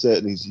foot set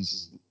and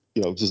he's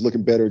just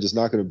looking better, just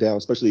knocking him down.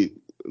 Especially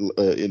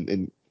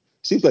in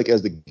seems like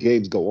as the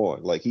games go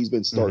on, like he's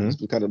Mm-hmm.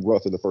 been kind of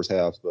rough in the first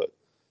half, but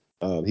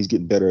he's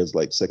getting better as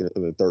like second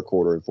and the third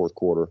quarter and fourth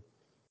quarter.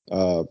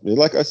 And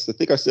like I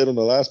think I said on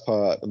the last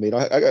pod, I mean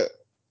I got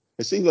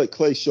it seems like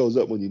Clay shows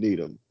up when you need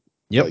him,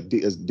 Yep. like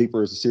as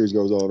deeper as the series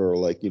goes on, or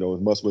like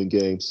in must-win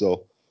games.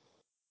 So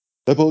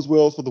that bodes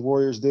well for the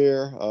Warriors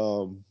there.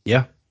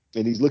 Yeah.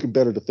 And he's looking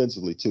better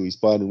defensively too. He's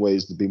finding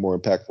ways to be more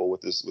impactful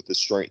with his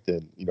strength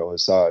and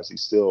his size.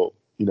 He's still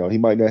he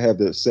might not have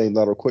the same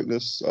lateral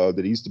quickness that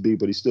he used to be,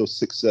 but he's still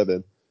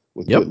 6'7",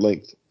 with good Yep.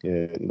 length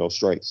and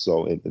strength.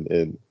 So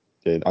and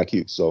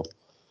IQ. So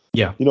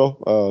Yeah.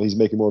 he's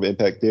making more of an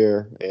impact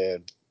there.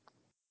 And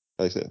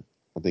like I said,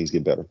 I think he's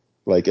getting better.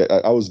 Like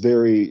I was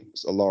very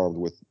alarmed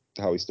with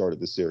how he started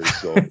the series.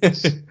 So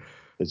it's Yeah,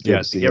 good I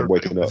to see think him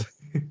everybody waking up.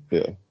 was.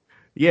 Yeah.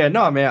 Yeah,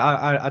 no, man,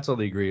 I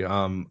totally agree.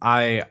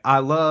 I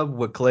love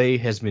what Clay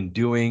has been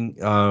doing.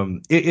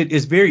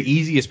 It's very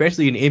easy,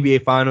 especially in the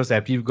NBA Finals,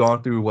 after you've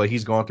gone through what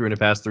he's gone through in the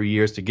past 3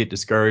 years, to get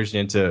discouraged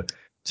and to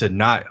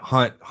not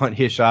hunt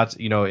his shots,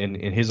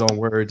 in his own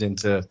words, and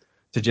to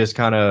just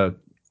kind of,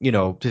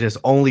 to just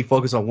only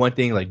focus on one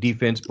thing like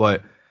defense.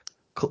 But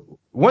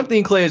one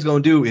thing Clay is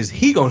gonna do is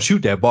he gonna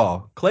shoot that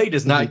ball. Clay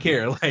does not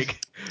care.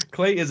 Like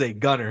Clay is a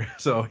gunner,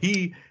 so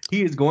he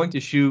is going to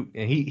shoot,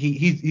 and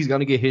he's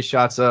gonna get his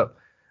shots up,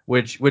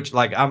 which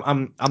like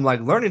I'm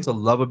like learning to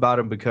love about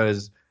him,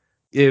 because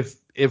if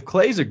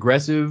Clay's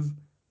aggressive,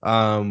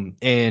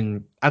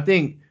 and I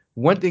think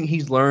one thing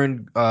he's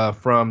learned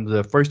from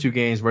the first two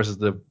games versus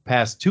the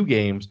past two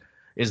games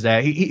is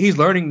that he's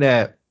learning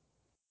that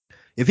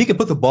if he can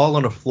put the ball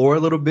on the floor a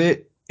little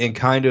bit and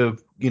kind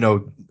of,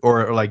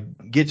 or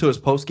like get to his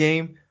post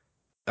game,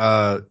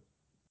 uh,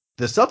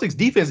 the Celtics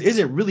defense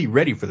isn't really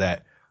ready for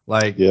that.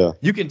 Like Yeah.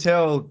 you can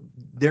tell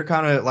they're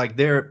kind of like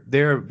their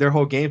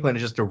whole game plan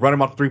is just to run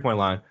him off the 3 point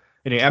line,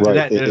 and then after Right.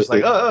 that they're just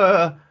like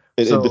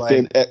And so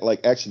like defend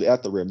like actually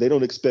at the rim. They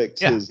don't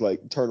expect yeah, his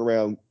like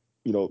turnaround,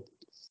 you know,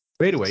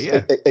 fade away,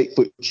 yeah, 8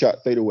 foot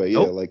shot fade away. Yeah,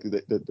 nope, like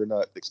they're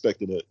not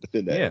expecting to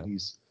defend that, yeah,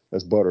 and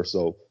that's butter.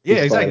 So yeah,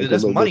 he's exactly, finding good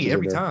that's little money niches in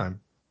every there. time,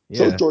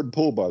 So is yeah, Jordan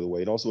Poole, by the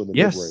way, and also in the mid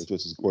yes. range,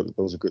 which is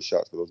those are good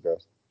shots for those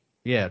guys.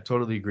 Yeah,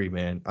 totally agree,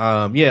 man.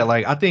 Yeah,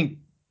 like I think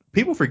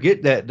people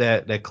forget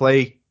that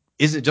Clay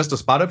isn't just a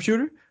spot up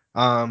shooter.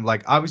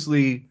 Like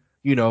obviously,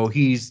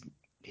 he's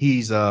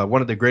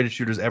one of the greatest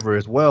shooters ever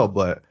as well,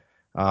 but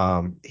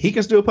he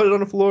can still put it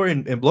on the floor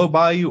and blow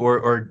by you,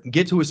 or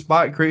get to his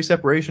spot, create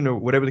separation, or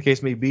whatever the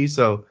case may be.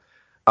 So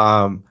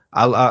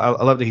I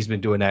love that he's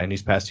been doing that in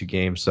these past two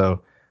games.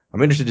 So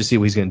I'm interested to see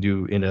what he's going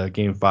to do in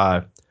game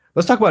five.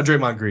 Let's talk about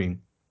Draymond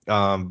Green.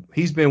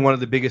 He's been one of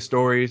the biggest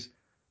stories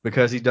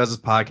because he does his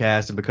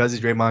podcast and because he's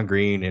Draymond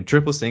Green and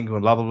triple single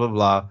and blah blah blah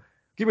blah.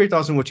 Give me your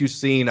thoughts on what you've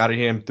seen out of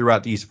him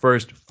throughout these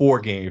first four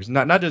games,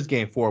 not just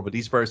game four, but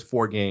these first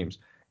four games,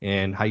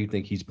 and how you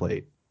think he's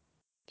played.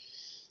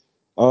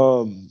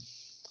 Um,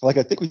 like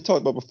I think we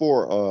talked about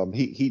before,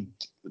 he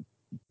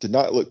did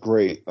not look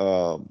great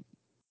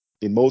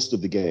in most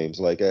of the games.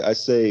 Like I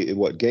say, in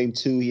what game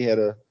two he had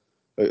a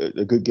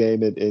good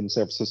game in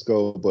San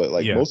Francisco, but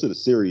like Yeah. most of the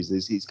series,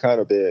 he's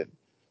kind of been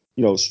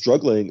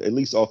struggling at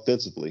least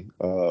offensively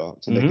to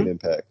make an Mm-hmm.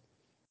 impact.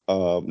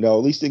 Now,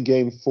 at least in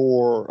game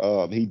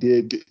four, he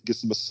did get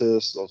some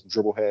assists on some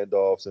dribble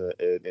handoffs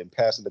and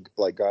passing to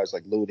like guys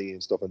like Looney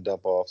and stuff and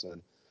dump offs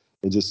and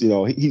just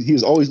he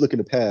was always looking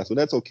to pass. And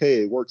that's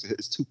okay. It works.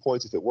 It's 2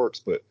 points if it works.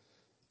 But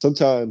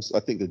sometimes I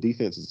think the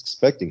defense is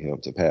expecting him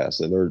to pass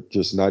and they're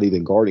just not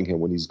even guarding him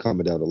when he's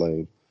coming down the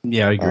lane.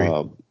 Yeah, I agree.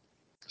 Um,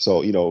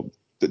 so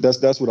that's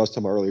what I was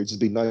talking about earlier. It'd just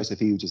be nice if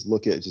he would just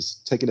look at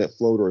just taking that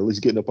floater or at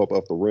least getting up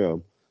off the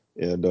rim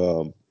and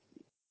or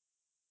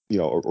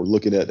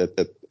looking at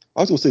I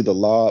was gonna say the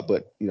lob,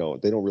 but they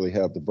don't really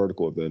have the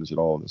vertical advantage at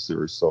all in the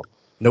series. So,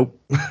 Nope.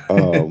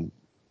 um,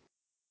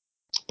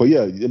 but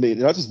yeah, I mean,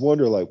 and I just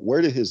wonder like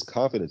where did his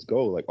confidence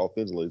go like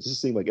offensively? It just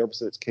seemed like ever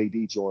since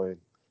KD joined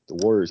the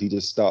Warriors, he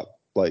just stopped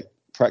like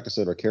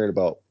practicing or caring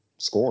about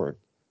scoring,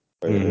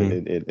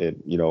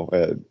 Mm-hmm.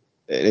 and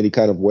any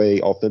kind of way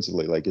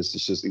offensively. Like it's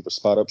just either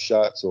spot up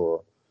shots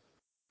or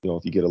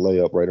if you get a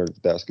layup right under the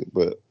basket,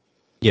 but.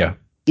 Yeah.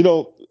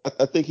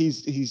 I think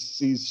he's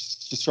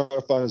just trying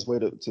to find his way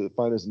to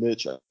find his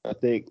niche. I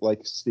think, like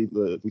Steve,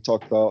 we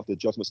talked about the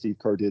adjustment Steve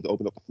Kerr did to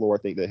open up the floor. I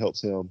think that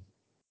helps him.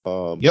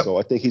 Yep. So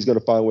I think he's going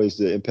to find ways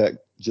to impact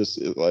just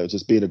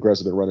being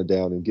aggressive and running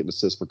down and getting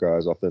assists for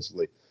guys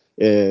offensively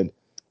and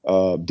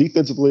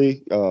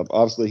defensively.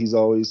 Obviously, he's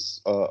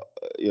always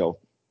you know.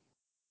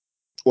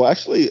 Well,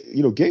 actually,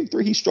 game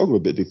three he struggled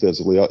a bit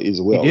defensively as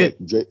He well. Like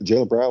did.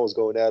 Jalen Brown was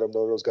going at him.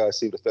 None of those guys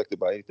seemed affected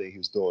by anything he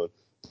was doing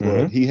but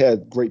Mm-hmm. he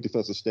had great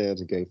defensive stands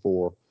in game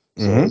four.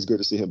 So Mm-hmm. it's good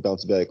to see him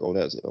bounce back on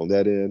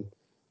that end.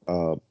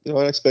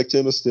 I expect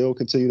him to still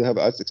continue to have.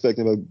 I expect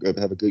him to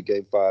have a good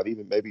game five,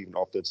 maybe even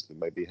offensively.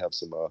 Maybe have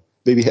some.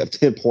 Maybe have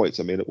 10 points.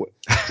 I mean,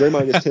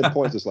 Draymond gets 10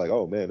 points. It's like,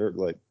 oh man, they're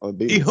like He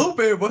unbeatable.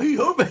 hooping, but he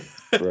hooping.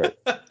 Right.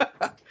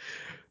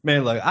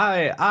 Man, look,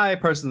 I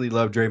personally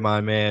love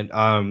Draymond, man.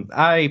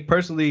 I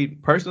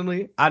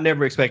personally, I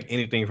never expect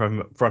anything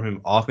from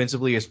him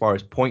offensively as far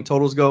as point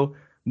totals go.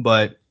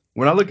 But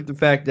when I look at the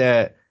fact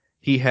that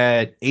he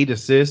had 8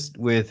 assists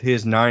with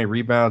his 9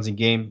 rebounds in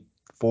game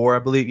four, I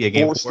believe. Yeah,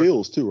 game Four four.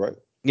 steals too, right?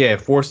 Yeah,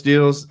 4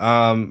 steals.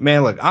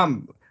 Man, look,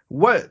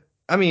 what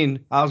I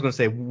mean, I was gonna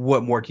say,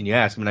 what more can you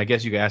ask? I mean, I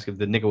guess you could ask if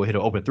the nigga would hit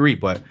an open three,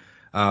 but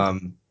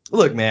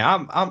look,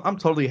 man, I'm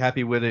totally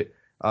happy with it.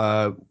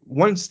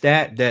 One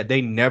stat that they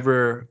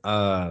never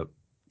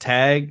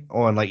tag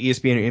on like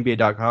ESPN or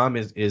NBA.com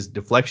is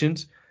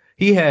deflections.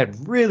 He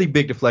had really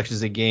big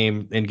deflections in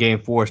game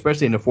four,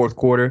 especially in the fourth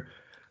quarter.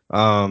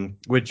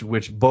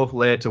 which both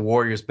led to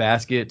Warriors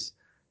baskets,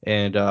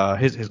 and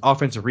his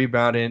offensive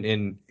rebounding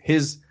and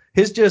his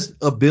just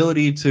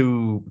ability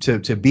to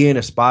be in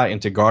a spot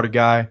and to guard a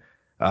guy.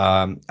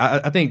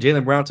 I think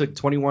Jaylen Brown took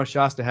 21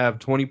 shots to have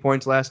 20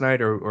 points last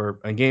night or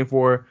in game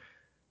four.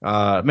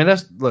 Man,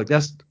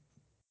 that's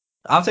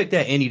I'll take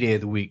that any day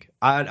of the week.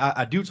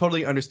 I do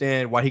totally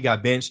understand why he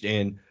got benched.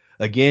 And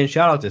again,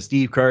 shout out to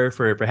Steve Kerr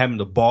for having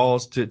the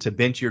balls to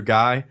bench your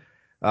guy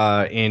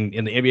in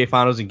the NBA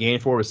Finals in Game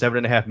 4 with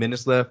 7.5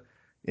 minutes left.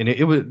 And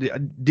it was.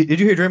 Did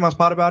you hear Draymond's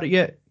pot about it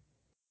yet?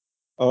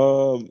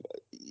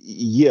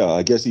 Yeah,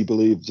 I guess he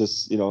believed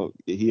just,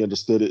 he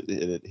understood it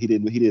and he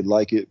didn't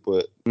like it,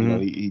 but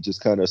Mm-hmm. he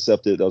just kind of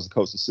accepted that was a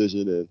coach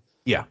decision, and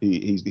Yeah,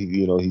 he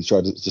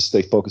tried to just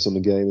stay focused on the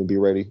game and be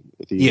ready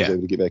if he was yeah.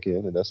 able to get back in,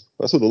 and that's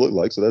what it looked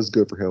like. So that's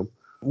good for him.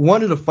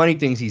 One of the funny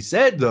things he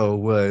said though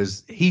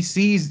was he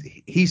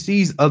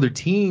sees other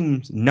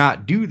teams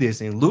not do this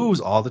and lose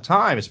all the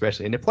time,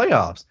 especially in the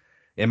playoffs.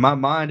 And my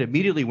mind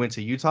immediately went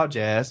to Utah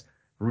Jazz,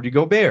 Rudy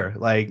Gobert.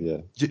 Like Yeah,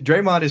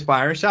 Draymond is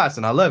firing shots,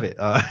 and I love it.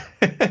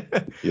 yeah,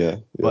 yeah.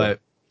 But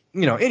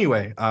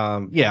anyway,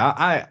 yeah,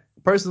 I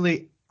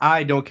personally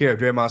I don't care if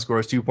Draymond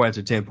scores 2 points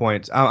or 10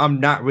 points.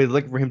 I'm not really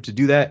looking for him to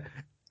do that.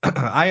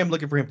 I am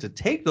looking for him to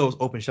take those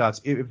open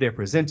shots if they're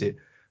presented,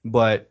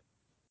 but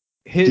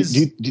his Do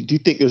you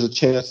think there's a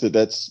chance that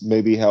that's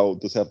maybe how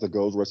this have to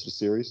go the rest of the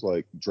series?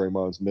 Like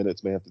Draymond's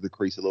minutes may have to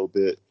decrease a little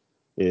bit,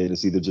 and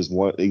it's either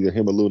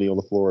him or Looney on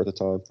the floor at the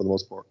time for the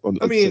most part, I at the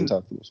same mean,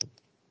 time for the most part.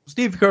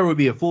 Steve Kerr would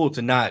be a fool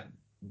to not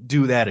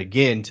do that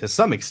again to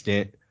some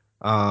extent.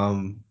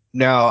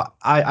 Now,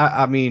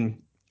 I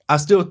mean, I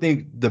still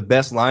think the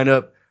best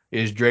lineup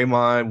is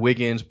Draymond,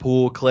 Wiggins,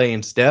 Poole, Clay,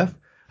 and Steph,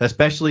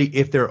 especially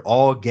if they're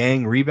all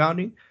gang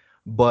rebounding.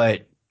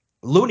 But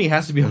Looney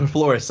has to be on the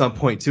floor at some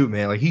point too,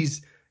 man. Like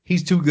he's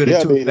too good and Yeah,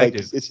 I too mean, like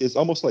effective. it's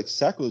almost like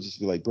sacrilege to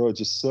be like, bro,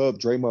 just sub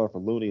Draymond for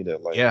Looney in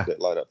Yeah, that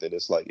lineup, and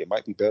it's like it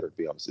might be better to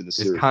be honest in the it's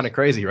kind series. of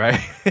crazy, right?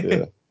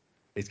 Yeah,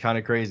 It's kind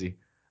of crazy.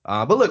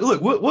 But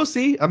look, we'll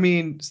see. I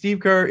mean, Steve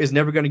Kerr is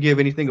never going to give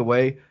anything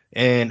away.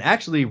 And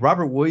actually,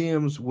 Robert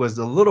Williams was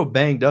a little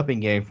banged up in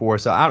Game 4,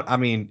 so I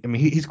mean,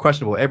 he's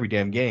questionable every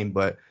damn game.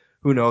 But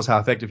who knows how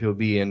effective he'll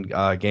be in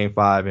Game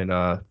 5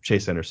 in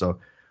Chase Center? So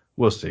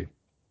we'll see.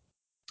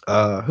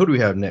 Who do we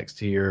have next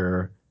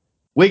here?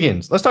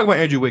 Wiggins. Let's talk about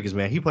Andrew Wiggins,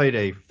 man. He played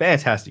a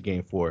fantastic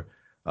Game 4.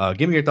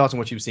 Give me your thoughts on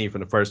what you've seen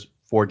from the first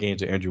 4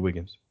 games of Andrew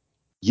Wiggins.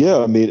 yeah.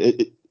 I mean,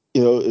 it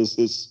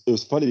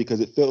was funny because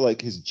it felt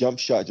like his jump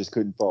shot just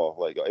couldn't fall.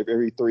 Like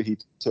every three he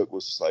took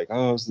was just like,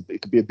 oh,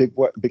 it could be a big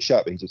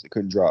shot, but it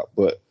couldn't drop.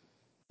 But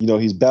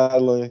he's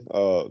battling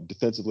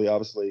defensively.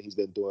 Obviously, he's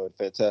been doing a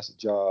fantastic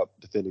job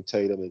defending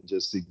Tatum and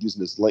just using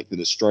his length and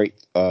his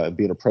strength and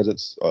being a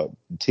presence,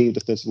 team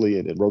defensively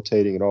and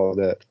rotating and all of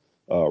that.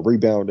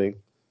 Rebounding,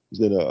 he's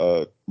been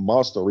a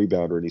monster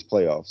rebounder in these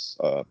playoffs,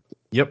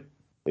 Yep.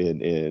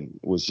 and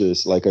was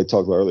just like I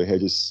talked about earlier.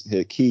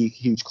 Had key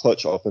huge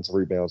clutch offensive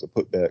rebounds and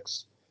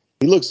putbacks.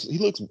 He looks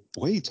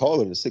way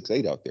taller than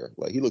 6'8" out there.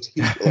 Like he looks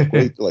huge, like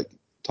way like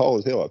tall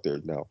as hell out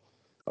there now.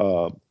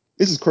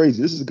 This is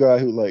crazy. This is a guy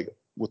who like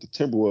with the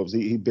Timberwolves,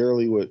 he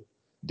barely would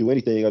do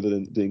anything other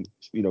than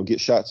get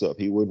shots up.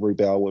 He wouldn't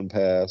rebound, wouldn't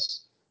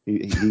pass.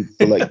 He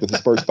for like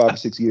his first 5 or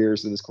 6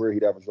 years in his career,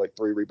 he'd average like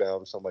 3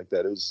 rebounds or something like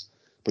that. It was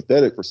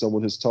pathetic for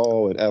someone who's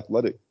tall and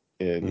athletic.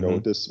 And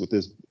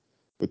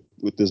Mm-hmm.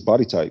 with this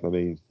body type, I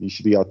mean, you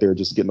should be out there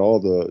just getting all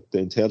the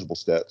intangible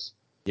stats,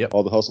 Yep.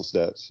 all the hustle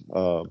stats.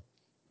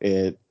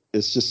 And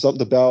it's just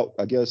something about,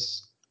 I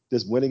guess,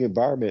 this winning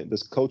environment,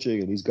 this coaching,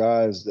 and these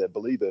guys that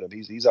believe in him.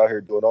 He's out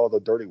here doing all the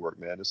dirty work,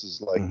 man. This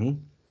is like Mm-hmm.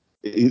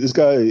 this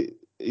guy.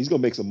 He's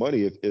gonna make some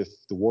money if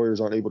the Warriors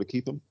aren't able to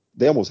keep him.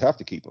 They almost have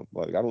to keep him.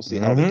 Like I don't see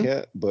how they Mm-hmm.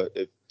 can't. But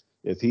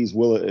if he's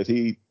willing, if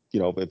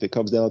it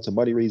comes down to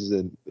money reasons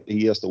and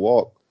he has to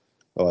walk,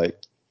 like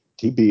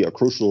he'd be a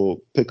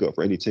crucial pickup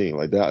for any team.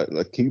 Like that.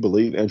 Like can you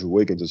believe Andrew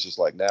Wiggins is just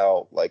like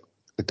now like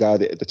the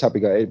type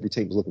of guy every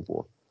team is looking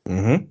for.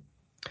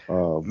 Mm-hmm.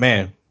 Um,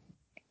 Man,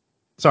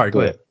 sorry, go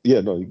go ahead. ahead.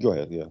 Yeah, no, you go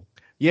ahead. Yeah.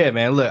 Yeah,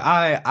 man. Look,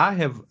 I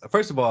have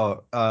first of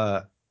all,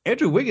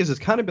 Andrew Wiggins has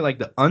kind of been like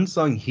the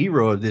unsung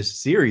hero of this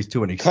series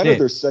to an Kind of extent.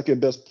 their second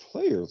best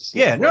player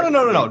Yeah, slump, no, no, right? no,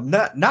 I no, no,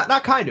 mean,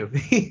 not kind of.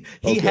 He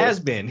okay. has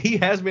been. He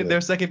has been Yeah.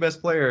 their second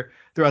best player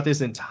throughout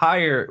this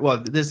entire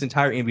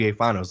NBA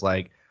Finals.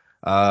 Like,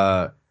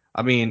 I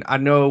mean, I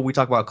know we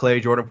talk about Clay,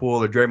 Jordan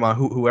Poole, or Draymond,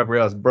 whoever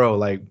else, bro.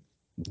 Like,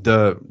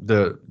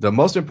 the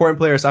most important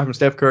player aside from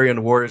Steph Curry and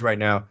the Warriors right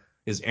now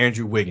is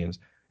Andrew Wiggins,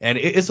 and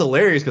it's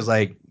hilarious because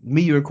like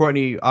me, you, and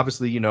Courtney,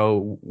 obviously,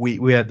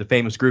 we had the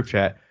famous group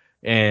chat,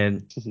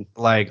 and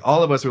like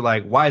all of us were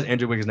like, why is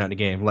Andrew Wiggins not in the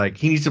game? Like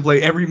he needs to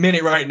play every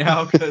minute right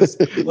now because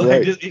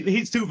like Right.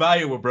 he's too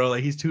valuable, bro.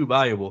 Like he's too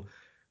valuable.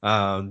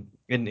 And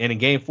in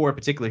game 4 in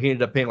particular, he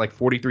ended up playing like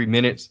 43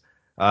 minutes,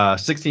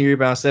 16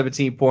 rebounds,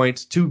 17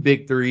 points, two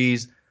big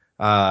threes,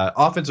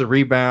 offensive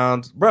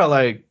rebounds, bro.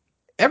 Like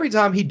every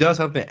time he does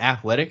something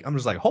athletic, I'm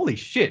just like, holy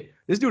shit,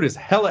 this dude is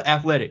hella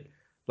athletic.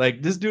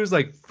 Like this dude is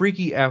like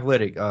freaky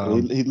athletic.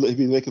 He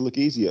be making it look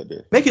easy out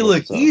there Make it most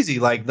look of the time. easy,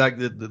 like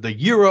the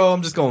Euro.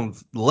 I'm just gonna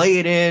lay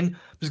it in. I'm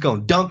just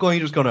gonna dunk on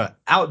you. Just gonna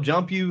out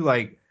jump you.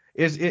 Like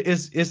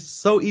it's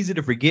so easy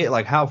to forget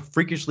like how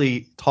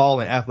freakishly tall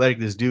and athletic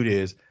this dude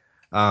is.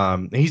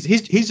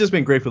 He's just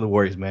been great for the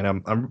Warriors, man.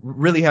 I'm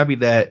really happy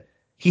that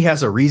he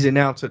has a reason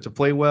now to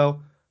play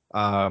well.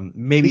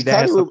 Maybe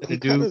that has something to He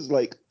kind do. of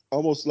like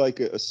almost like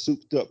a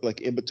souped up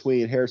like in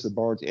between Harrison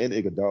Barnes and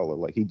Iguodala.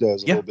 Like he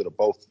does a Yeah. little bit of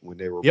both when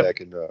they were Yep.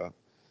 back in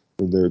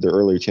their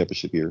earlier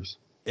championship years.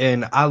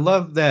 And I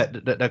love that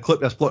clip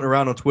that's floating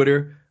around on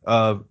Twitter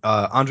of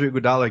Andre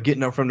Iguodala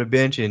getting up from the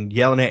bench and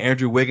yelling at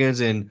Andrew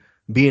Wiggins and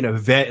being a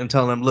vet and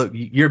telling him, "Look,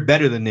 you're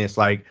better than this.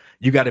 Like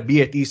you got to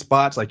be at these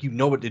spots. Like you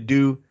know what to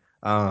do."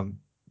 Um,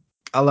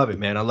 I love it,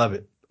 man. I love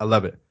it. I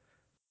love it.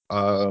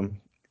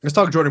 Let's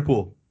talk Jordan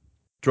Poole.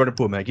 Jordan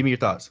Poole, man. Give me your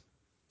thoughts.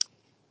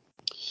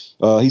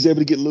 He's able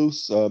to get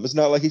loose. It's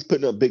not like he's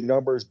putting up big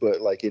numbers,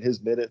 but like in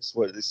his minutes,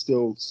 what it's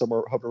still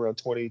somewhere hovering around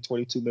 20,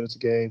 22 minutes a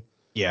game.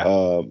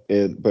 Yeah.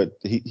 And but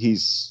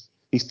he's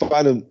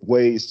finding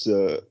ways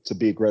to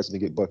be aggressive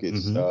and get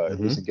buckets. Mm-hmm. At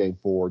Mm-hmm. least in game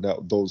four.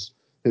 Now those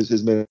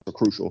his minutes are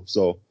crucial.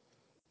 So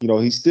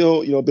he's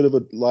still a bit of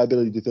a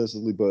liability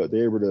defensively, but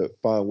they're able to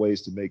find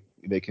ways to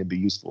make him be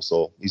useful.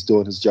 So he's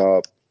doing his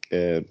job,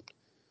 and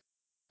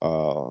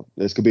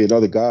this could be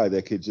another guy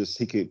that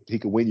he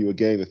could win you a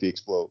game if he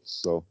explodes.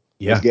 So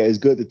Yeah. it's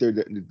good that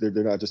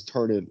they're not just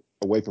turning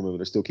away from him.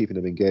 They're still keeping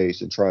him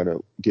engaged and trying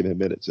to give him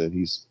minutes, and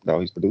he's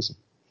producing.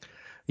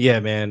 Yeah,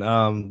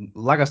 man.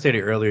 Like I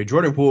stated earlier,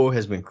 Jordan Poole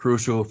has been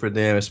crucial for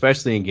them,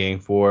 especially in Game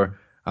 4.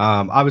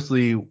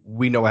 Obviously,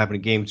 we know what happened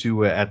in Game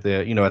 2 at the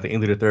at the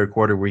end of the third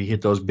quarter where he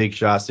hit those big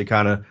shots to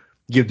kind of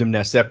give them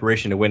that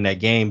separation to win that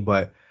game.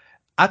 But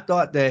I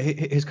thought that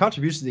his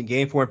contributions in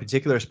Game 4 in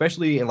particular,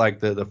 especially in like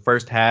the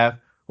first half,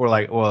 or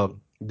like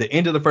the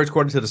end of the first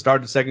quarter to the start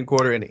of the second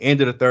quarter, and the end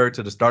of the third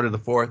to the start of the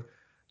fourth.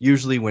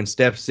 Usually when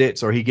Steph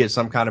sits or he gets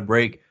some kind of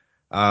break,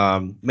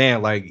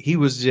 man, like he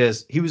was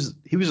just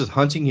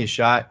hunting his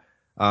shot.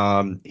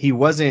 He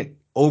wasn't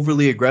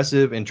overly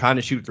aggressive and trying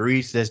to shoot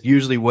threes. That's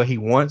usually what he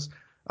wants.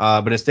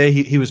 But instead,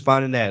 he was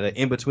finding that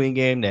in between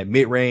game, that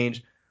mid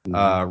range,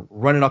 Mm-hmm.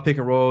 running off pick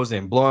and rolls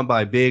and blowing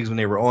by bigs when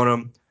they were on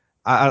him.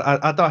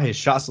 I thought his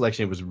shot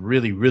selection was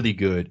really, really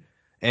good.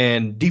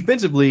 And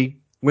defensively,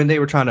 when they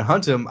were trying to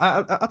hunt him,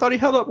 I thought he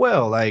held up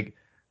well. Like,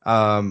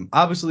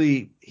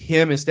 obviously,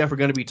 him and Steph are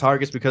going to be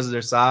targets because of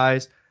their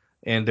size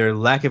and their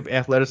lack of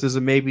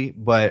athleticism, maybe.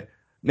 But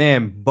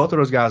man, both of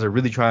those guys are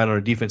really trying on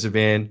the defensive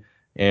end.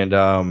 And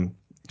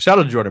shout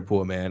out to Jordan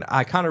Poole, man.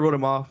 I kind of wrote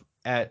him off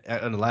at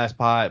in the last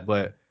pod,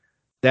 but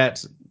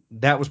that's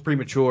that was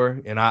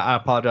premature, and I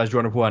apologize,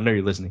 Jordan Poole. I know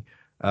you're listening.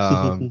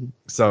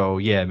 So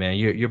yeah, man,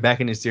 you're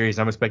back in this series.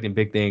 I'm expecting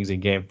big things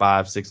in Game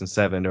 5, 6, and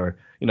 7, or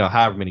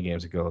however many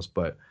games it goes.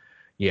 But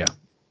yeah,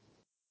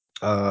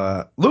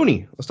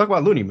 Looney. Let's talk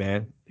about Looney,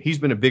 man. He's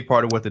been a big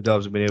part of what the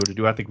Dubs have been able to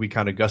do. I think we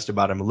kind of gushed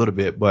about him a little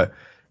bit, but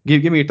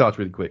give me your thoughts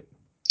really quick.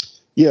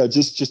 Yeah,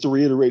 just to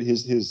reiterate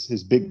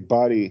his big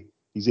body,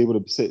 he's able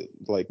to set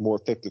like more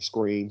effective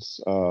screens.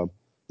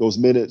 Those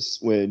minutes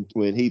when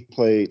he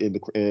played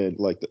in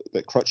like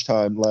that crunch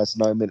time last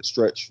 9 minute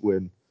stretch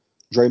when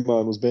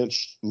Draymond was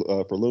benched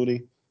for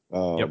Looney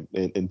Yep.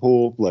 and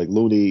Poole, like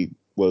Looney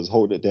was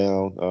holding it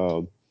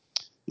down.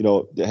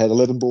 They had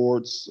 11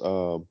 boards,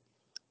 four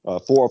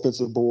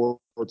offensive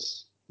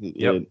boards,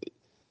 Yep. and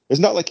it's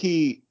not like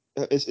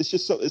it's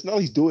just so it's not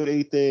like he's doing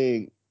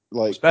anything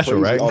like Special,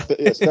 crazy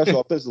right?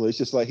 special offensively. It's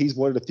just like he's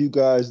one of the few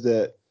guys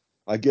that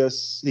I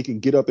guess he can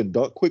get up and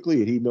dunk quickly,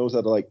 and he knows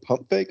how to like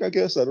pump fake. I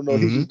guess I don't know.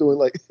 He's Mm-hmm. just doing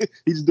like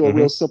he's just doing a Mm-hmm.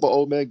 real simple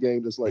old man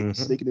game, just like Mm-hmm.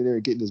 sneaking in there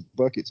and getting his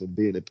buckets and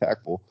being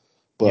impactful.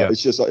 But Yeah.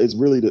 it's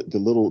really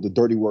the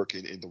dirty work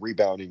and the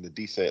rebounding, the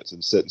defense,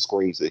 and setting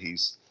screens that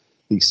he's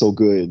so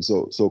good and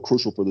so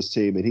crucial for this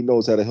team, and he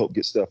knows how to help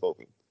get Steph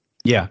open.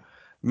 Yeah,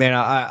 man,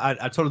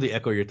 I totally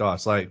echo your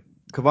thoughts. Like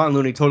Kevon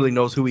Looney totally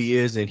knows who he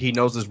is, and he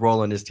knows his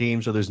role in his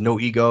team. So there's no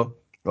ego.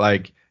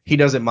 Like he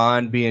doesn't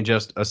mind being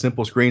just a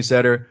simple screen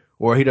setter,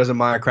 or he doesn't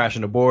mind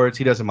crashing the boards.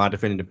 He doesn't mind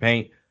defending the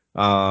paint.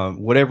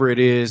 Whatever it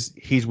is,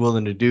 he's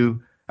willing to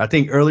do. I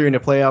think earlier in the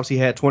playoffs, he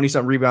had 20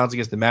 something rebounds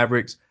against the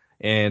Mavericks,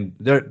 and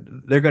they're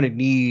going to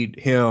need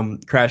him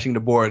crashing the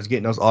boards,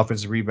 getting those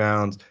offensive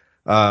rebounds,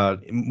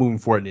 moving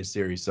forward in this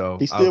series. So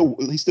He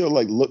still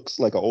like looks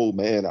like an old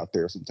man out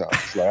there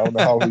sometimes. Like I don't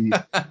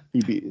know how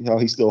how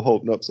he's still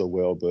holding up so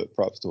well, but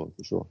props to him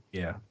for sure.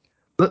 Yeah.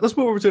 Let's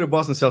move over to the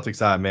Boston Celtics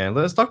side, man.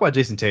 Let's talk about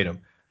Jason Tatum.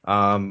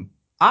 Um,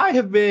 I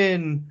have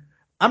been,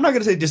 I'm not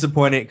going to say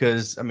disappointed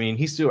because, I mean,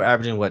 he's still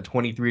averaging,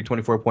 23,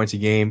 24 points a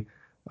game.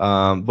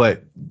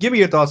 But give me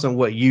your thoughts on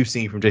what you've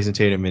seen from Jason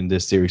Tatum in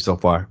this series so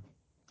far.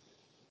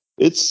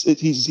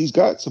 He's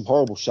got some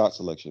horrible shot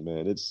selection,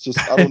 man. It's just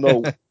I don't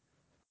know.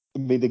 I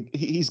mean,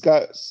 he's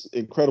got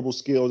incredible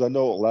skills. I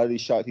know a lot of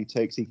these shots he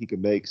takes, he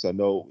can make. So I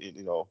know,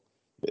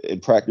 in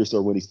practice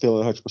or when he's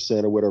feeling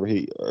 100% or whatever,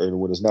 or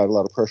when there's not a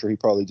lot of pressure, he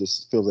probably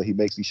just feels that he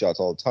makes these shots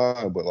all the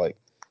time. But like,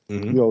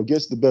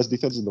 against the best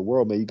defense in the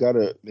world, man, you got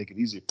to make it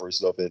easy for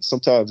yourself. And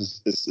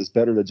sometimes it's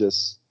better to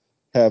just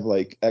have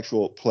like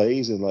actual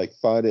plays and like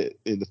find it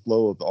in the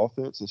flow of the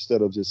offense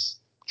instead of just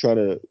trying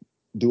to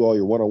do all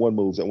your one-on-one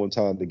moves at one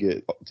time to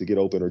get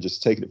open or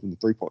just taking it from the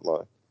 3-point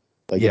line.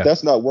 Like if Yeah.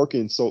 that's not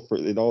working so for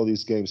in all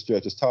these game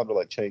stretch, it's time to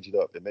like change it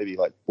up and maybe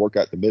like work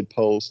out the mid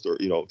post or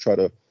try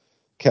to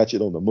catch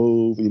it on the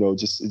move.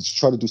 Just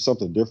try to do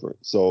something different.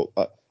 So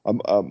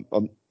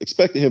I'm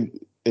expecting him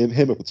in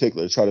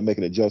particular to try to make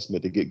an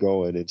adjustment to get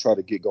going and try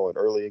to get going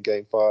early in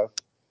Game 5.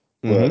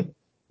 But Hmm.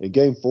 in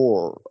Game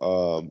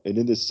 4, and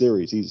in this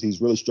series,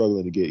 he's really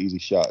struggling to get easy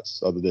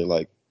shots other than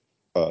like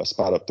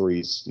spot up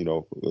threes.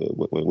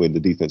 When the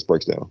defense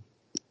breaks down.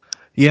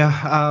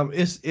 Yeah,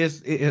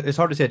 it's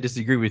hard to say I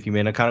disagree with you,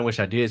 man. I kind of wish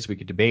I did so we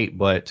could debate,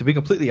 but to be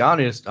completely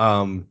honest,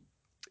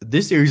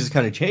 this series has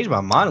kind of changed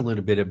my mind a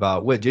little bit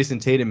about what Jason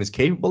Tatum is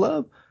capable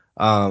of.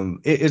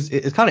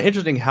 It's kind of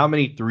interesting how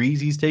many threes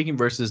he's taking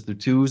versus the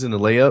twos and the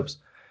layups,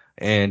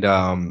 and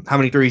how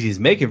many threes he's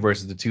making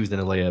versus the twos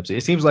and the layups.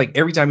 It seems like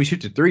every time he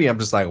shoots a three, I'm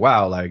just like,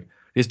 wow, like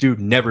this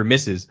dude never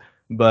misses.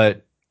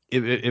 But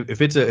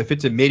if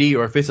it's a midi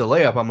or if it's a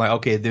layup, I'm like,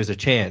 okay, there's a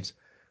chance.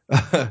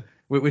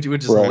 Which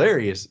is Right.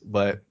 hilarious.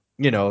 But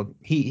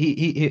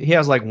he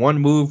has like one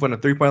move on the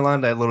 3 point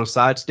line, that little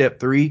sidestep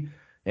three,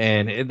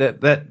 and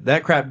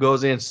that crap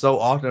goes in so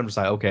often. I'm just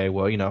like, okay,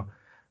 well,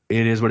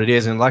 it is what it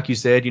is. And like you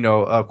said,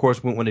 of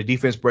course, when the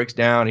defense breaks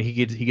down and he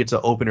gets an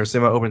open or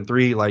semi-open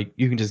three, like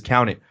you can just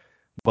count it.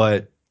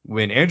 But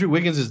when Andrew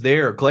Wiggins is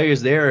there or Clay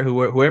is there,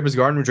 whoever's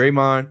guarding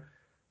Draymond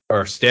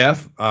or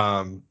Steph,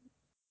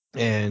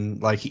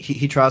 and like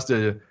he tried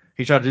to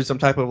do some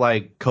type of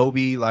like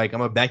Kobe, like I'm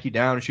gonna back you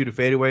down and shoot a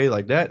fadeaway,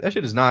 like that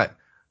shit is not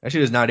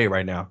it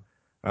right now.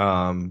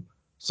 Um,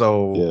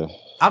 so Yeah.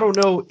 I don't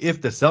know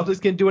if the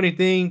Celtics can do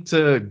anything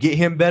to get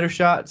him better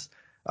shots.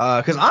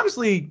 Because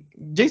honestly,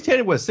 Jason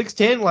Tatum was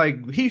 6'10",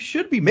 like he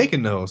should be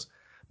making those,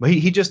 but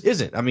he just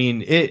isn't. I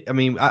mean it. I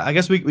mean I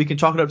guess we can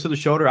chalk it up to the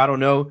shoulder. I don't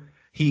know.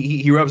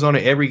 He rubs on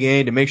it every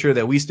game to make sure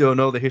that we still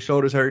know that his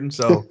shoulder's hurting.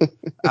 So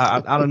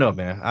I don't know,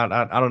 man.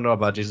 I don't know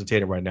about Jason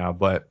Tatum right now,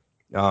 but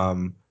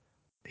um,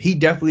 he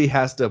definitely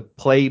has to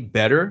play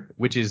better,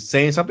 which is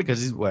saying something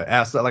because he's like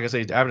I say,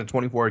 he's averaging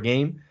 24 a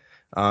game.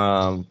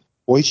 Um,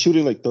 Well, he's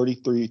shooting like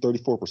 33,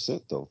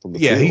 34% though from the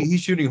yeah, field.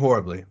 he's shooting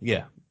horribly.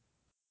 Yeah,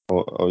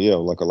 Oh yeah,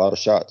 like a lot of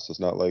shots. It's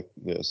not like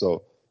yeah.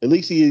 So at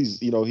least he's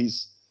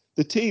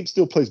the team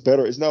still plays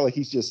better. It's not like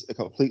he's just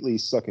completely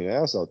sucking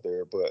ass out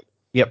there, but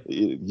yep,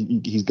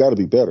 he's got to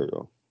be better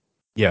though.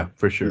 yeah,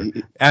 for sure.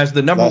 He, As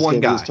the number last one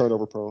game he was guy.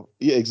 turnover prone.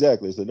 Yeah,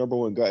 exactly. It's the number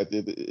one guy.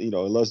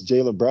 Unless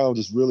Jalen Brown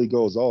just really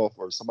goes off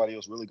or somebody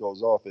else really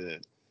goes off,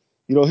 and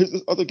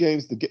his other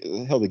games, the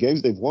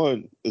games they've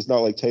won, it's not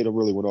like Tatum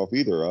really went off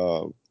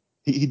either.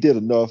 He did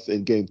enough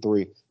in Game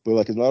 3, but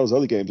like in a lot of those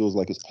other games, it was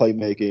like his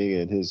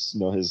playmaking and his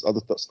other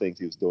things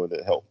he was doing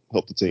that help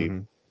the team. Hmm.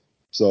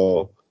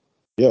 So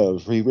yeah,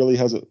 he really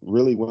hasn't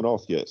really went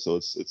off yet. So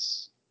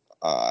it's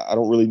I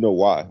don't really know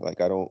why.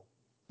 Like I don't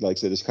like I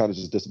said, it's kind of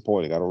just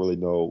disappointing. I don't really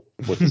know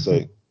what to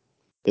say.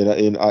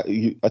 And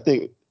I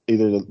think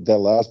either that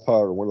last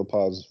pod or one of the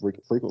pods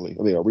frequently.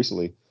 I mean,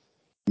 recently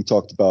you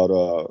talked about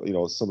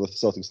some of the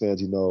Celtics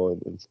fans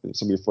and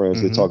some of your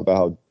friends. They talk Hmm. about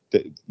how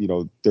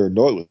they're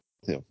annoyed with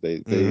him. They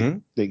Hmm.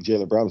 think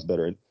Jalen Brown is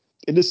better. And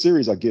in this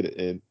series, I get it.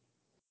 And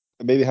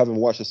maybe haven't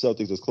watched the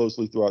Celtics as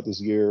closely throughout this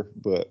year,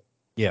 but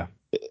Yeah.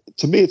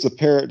 to me, it's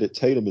apparent that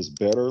Tatum is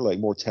better, like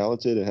more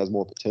talented and has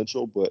more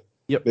potential. But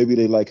Yep. maybe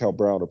they like how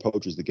Brown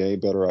approaches the game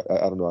better.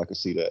 I don't know. I can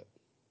see that.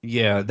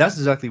 Yeah, that's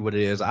exactly what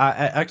it is. I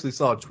actually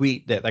saw a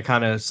tweet that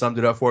kind of summed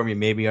it up for me,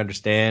 made me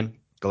understand.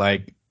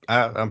 Like,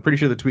 I'm pretty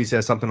sure the tweet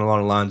says something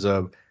along the lines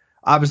of,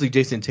 obviously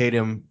Jason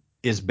Tatum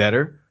is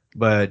better,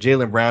 but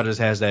Jalen Brown just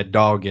has that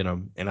dog in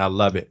him, and I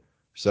love it.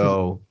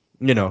 So,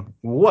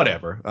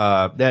 whatever.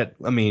 That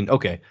I mean,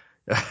 okay,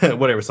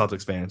 whatever,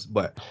 Celtics fans.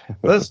 But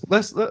let's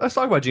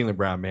talk about Jalen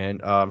Brown,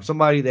 man.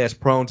 Somebody that's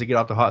prone to get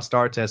off the hot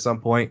starts at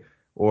some point,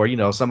 or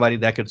somebody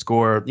that could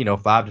score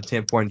 5 to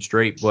 10 points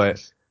straight,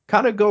 but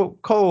kind of go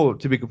cold,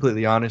 to be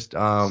completely honest.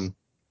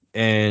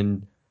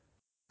 And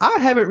I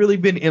haven't really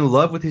been in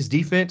love with his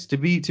defense, to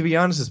be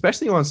honest,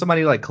 especially on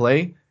somebody like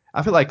Clay.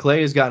 I feel like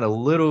Clay has gotten a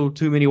little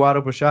too many wide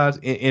open shots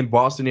in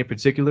Boston in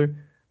particular.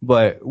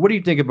 But what do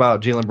you think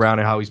about Jalen Brown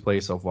and how he's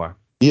played so far?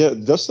 Yeah,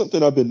 that's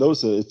something I've been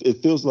noticing. It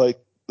feels like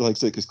I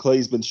said, because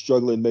Clay's been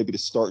struggling maybe to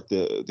start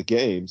the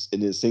games,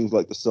 and it seems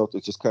like the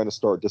Celtics just kind of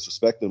start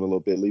disrespecting him a little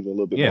bit, leaving a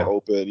little bit more Yeah,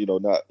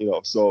 open.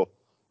 Not So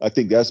I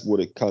think that's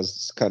what it kind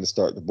of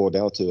starting to boil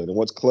down to. And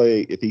once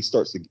Clay, if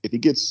he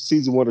gets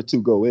season 1 or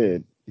 2 go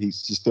in,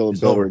 he's just feeling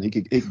it's better, over. and he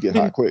can get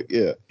hot quick,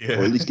 yeah, or at Yeah.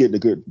 least getting a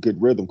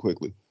good rhythm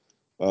quickly.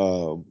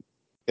 Um,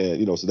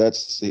 and so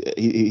that's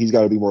he's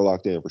got to be more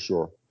locked in for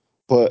sure.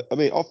 But I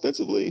mean,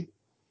 offensively.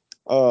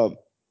 Um,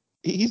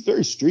 he's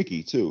very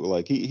streaky too.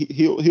 Like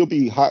he'll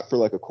be hot for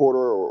like a quarter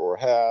or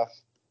half,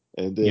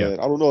 and Yeah. then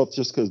I don't know if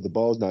just because the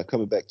ball's not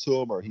coming back to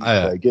him or he's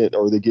Uh, like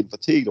or they getting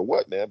fatigued or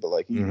what, man. But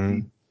like he mhm.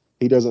 he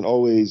he doesn't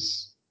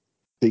always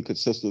be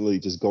consistently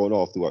just going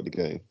off throughout the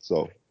game.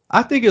 So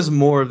I think it's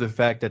more of the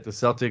fact that the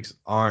Celtics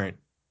aren't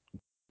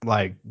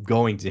like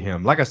going to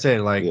him. Like I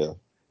said, like Yeah.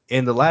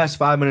 in the last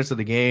 5 minutes of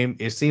the game,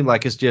 it seemed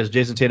like it's just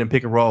Jason Tatum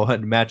pick and roll,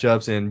 hunting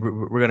matchups, and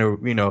we're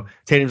gonna,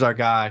 Tatum's our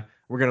guy.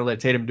 We're gonna let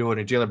Tatum do it,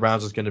 and Jalen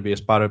Brown's just gonna be a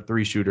spot up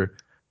three shooter.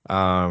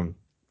 Um,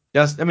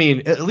 I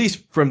mean, at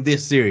least from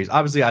this series.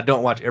 Obviously, I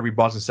don't watch every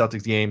Boston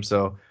Celtics game,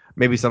 so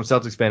maybe some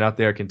Celtics fan out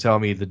there can tell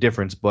me the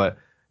difference. But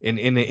in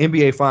the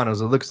NBA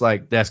Finals, it looks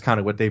like that's kind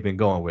of what they've been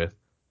going with.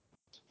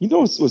 You know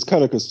what's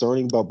kind of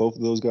concerning about both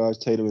of those guys,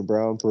 Tatum and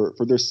Brown, for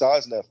their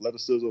size and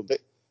athleticism,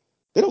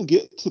 they don't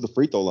get to the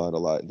free throw line a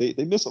lot. They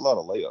miss a lot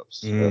of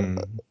layups,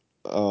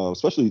 Mm,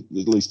 especially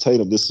at least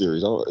Tatum this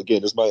series. I don't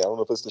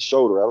know if it's the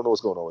shoulder. I don't know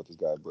what's going on with this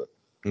guy, but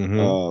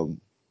mm-hmm.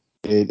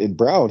 and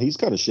Brown, he's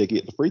kind of shaky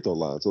at the free throw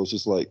line. So it's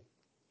just like,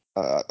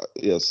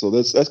 yeah. So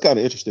that's kind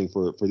of interesting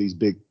for these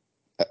big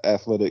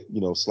athletic,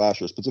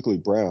 slashers, particularly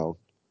Brown.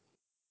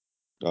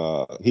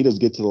 He doesn't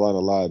get to the line a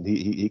lot.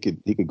 He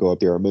could go up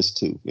there and miss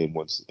two in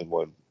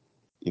one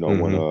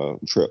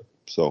Mm-hmm. trip.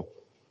 So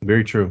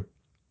Very true.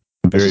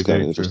 that's Very, just kind of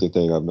very an true. interesting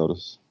thing I've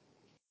noticed.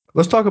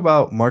 Let's talk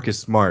about Marcus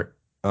Smart.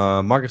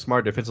 Marcus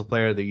Smart, Defensive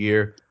Player of the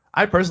Year.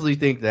 I personally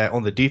think that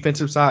on the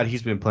defensive side,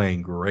 he's been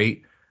playing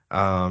great.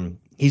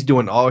 He's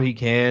doing all he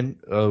can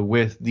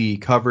with the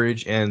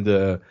coverage and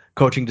the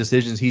coaching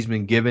decisions he's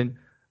been given.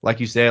 Like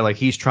you said, like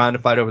he's trying to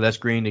fight over that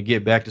screen to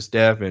get back to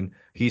Steph, and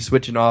he's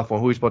switching off on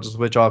who he's supposed to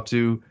switch off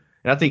to.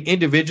 And I think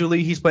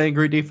individually, he's playing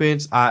great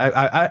defense.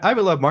 I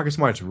even love Marcus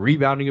Smart's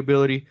rebounding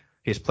ability,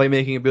 his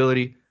playmaking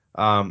ability.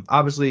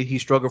 Obviously, he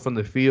struggled from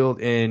the field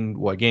in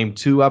game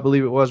two, I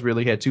believe it was.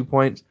 Really had 2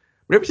 points,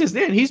 but ever since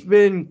then, he's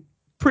been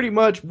pretty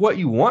much what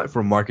you want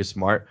from Marcus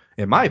Smart,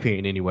 in my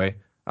opinion, anyway.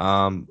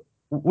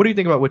 What do you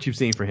think about what you've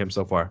seen from him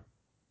so far?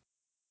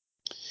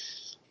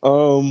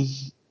 Um,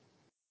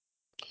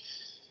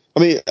 I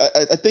mean,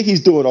 I think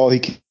he's doing all he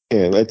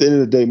can. At the end of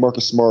the day,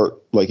 Marcus Smart,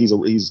 like he's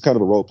kind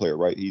of a role player,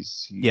 right?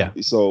 Yeah.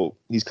 So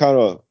he's kind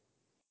of,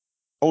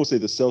 I won't say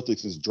the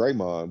Celtics is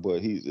Draymond, but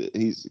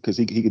he's because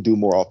he could do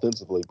more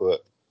offensively,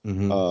 but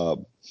Mm-hmm.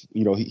 um,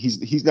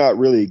 he's not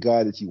really a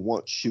guy that you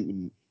want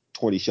shooting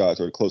 20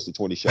 shots or close to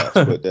 20 shots,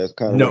 but that's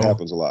kind of what No.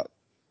 happens a lot.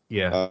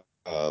 Yeah.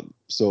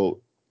 So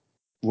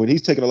when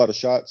he's taking a lot of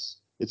shots,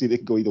 it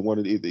can go either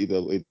one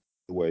either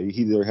way. He's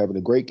either having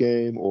a great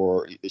game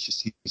or it's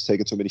just he's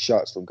taking too many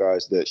shots from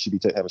guys that should be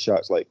having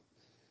shots. Like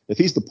if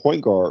he's the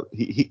point guard,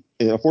 he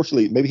and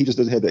unfortunately maybe he just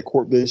doesn't have that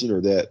court vision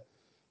or that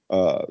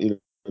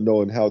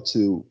knowing how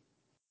to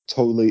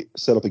totally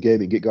set up a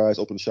game and get guys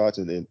open shots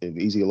and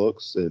easy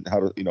looks and how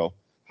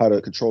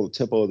to control the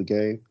tempo of the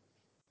game.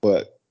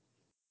 But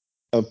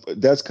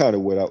that's kind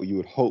of what you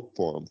would hope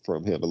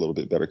from him a little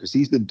bit better because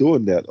he's been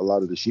doing that a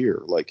lot of this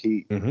year. Like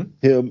Mm-hmm.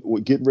 him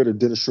with getting rid of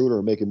Dennis Schroeder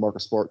and making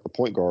Marcus Smart the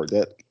point guard.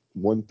 That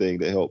one thing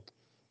that helped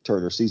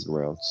turn their season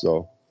around.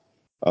 So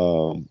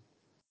um,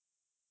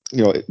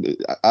 you know,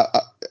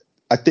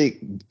 I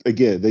think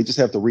again they just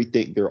have to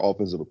rethink their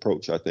offensive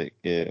approach. I think,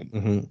 and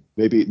Mm-hmm.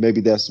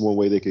 maybe that's one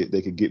way they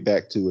could get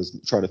back to is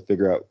trying to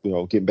figure out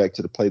getting back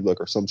to the playbook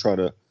or trying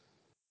to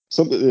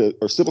something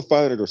or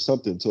simplifying it or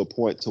something to a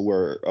point to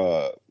where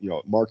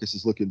Marcus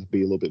is looking to be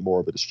a little bit more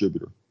of a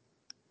distributor.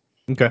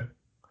 Okay.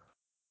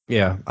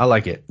 Yeah, I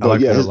like it. I But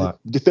like yeah, that a his lot.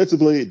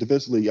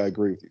 defensively, I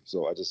agree with you.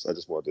 So I just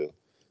wanted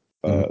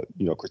to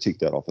Mhm. critique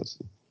that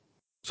offensively.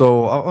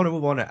 So I want to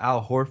move on to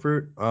Al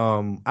Horford.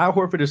 Al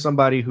Horford is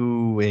somebody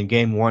who in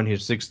game one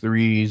hit six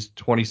threes,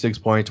 26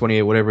 points,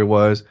 28, whatever it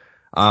was.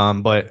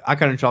 But I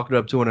kind of chalked it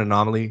up to an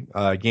anomaly.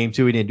 Game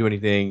two, he didn't do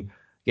anything.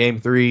 Game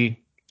three,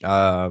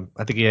 I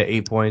think he had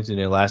 8 points, and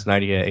then last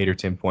night he had 8 or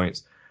 10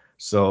 points.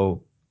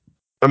 So,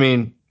 I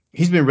mean,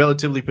 he's been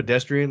relatively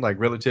pedestrian, like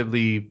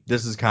relatively,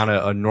 this is kind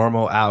of a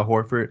normal Al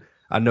Horford.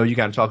 I know you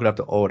kind of chalk it up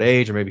to old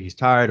age, or maybe he's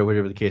tired, or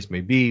whatever the case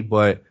may be,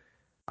 but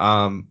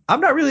I'm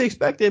not really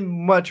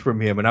expecting much from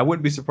him, and I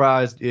wouldn't be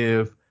surprised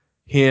if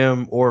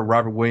him or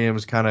Robert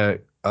Williams kind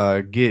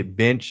of get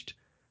benched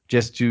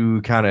just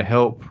to kind of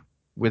help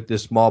with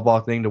this small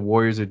ball thing the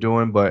Warriors are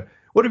doing. But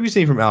what have you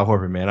seen from Al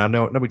Horford, man? I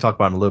know we talked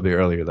about him a little bit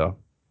earlier, though.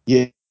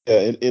 Yeah,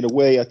 in a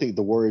way, I think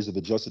the Warriors have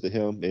adjusted to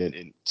him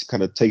and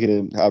kind of taken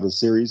him out of the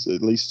series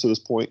at least to this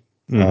point.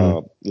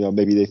 Mm-hmm.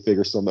 Maybe they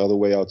figure some other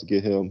way out to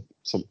get him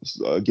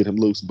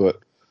loose, but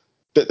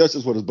that's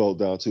just what it's boiled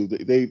down to.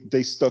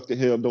 They stuck to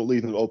him. Don't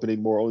leave him open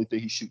anymore. Only thing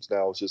he shoots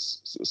now is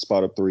just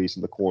spot up threes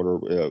in the corner.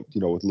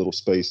 With little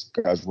space,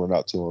 guys run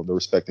out to him. They're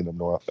respecting him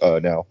now.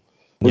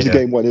 Whereas the Yeah.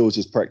 game one, it was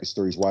just practice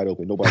threes wide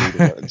open. Nobody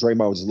even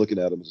Draymond was just looking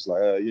at him, just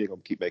like, you ain't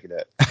gonna keep making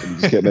that, and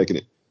he just kept making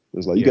it. It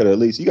was like Yeah. you got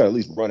to at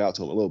least run out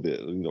to him a little bit.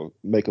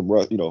 Make him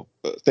run.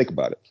 Think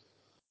about it.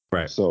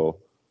 Right. So,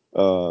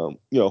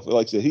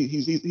 like I said,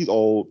 he's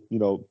old.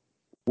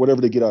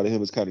 Whatever they get out of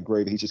him is kind of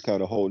great. He's just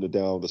kind of holding it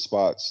down the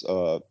spots,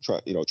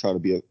 trying to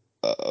be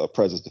a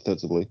presence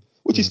defensively,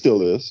 which he Mhm.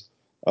 still is.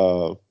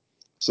 Uh,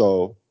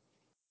 so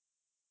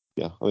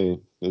yeah, I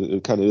mean,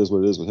 it kind of is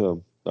what it is with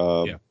him.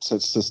 Yeah.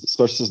 Since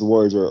especially since the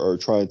Warriors are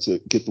trying to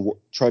get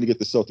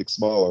the Celtics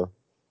smaller.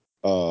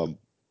 Um,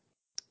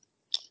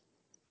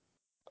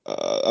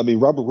 I mean,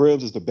 Robert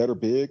Williams is the better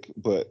big,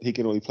 but he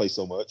can only play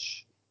so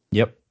much.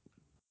 Yep.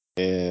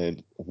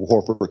 And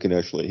Horford can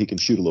actually he can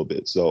shoot a little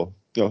bit. So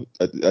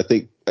I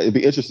think it'd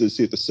be interesting to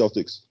see if the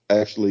Celtics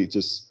actually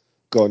just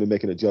go in and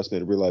make an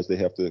adjustment and realize they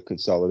have to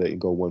consolidate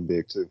and go one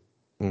big too.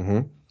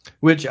 hmm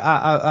Which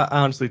I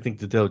honestly think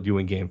that they'll do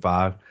in Game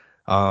Five.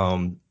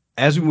 Um,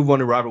 as we move on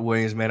to Robert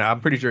Williams, man,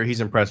 I'm pretty sure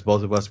he's impressed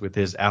both of us with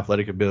his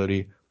athletic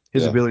ability,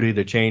 his Yeah, ability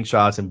to change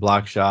shots and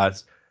block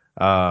shots,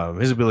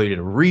 his ability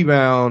to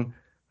rebound,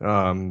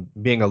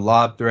 being a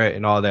lob threat,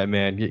 and all that.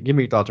 Man, give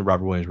me your thoughts on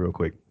Robert Williams real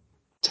quick.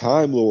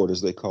 Time Lord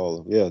as they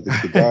call him. Yeah,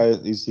 the guy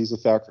he's a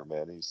factor,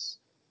 man.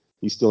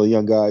 He's still a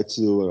young guy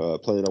too,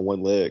 playing on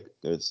one leg.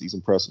 He's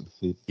impressive.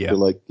 Yeah.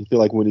 He feel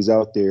like when he's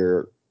out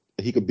there,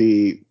 he could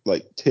be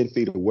like 10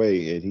 feet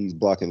away and he's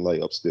blocking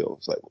layups still.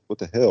 It's like what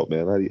the hell,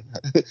 man?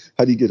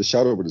 How do you get a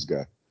shot over this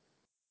guy? It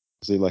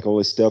seems like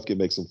only Steph can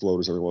make some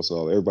floaters every once in a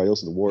while. Everybody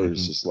else in the Warriors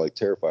is hmm just like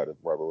terrified of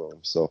Robert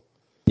Williams. So,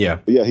 Yeah.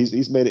 but yeah,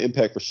 he's made an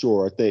impact for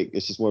sure. I think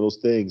it's just one of those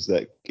things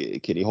that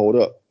can he hold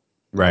up?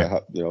 Right.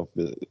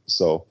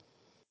 So.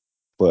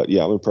 But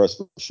yeah, I'm impressed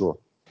for sure.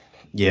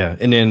 Yeah,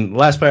 and then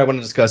last player I want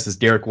to discuss is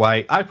Derek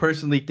White. I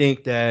personally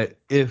think that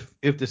if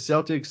the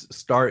Celtics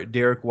start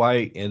Derek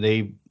White and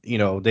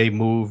they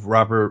move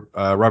Robert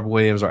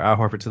Williams or Al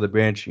Horford to the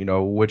bench,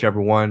 whichever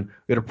one,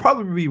 it'll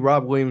probably be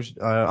Rob Williams,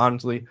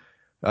 honestly,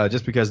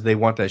 just because they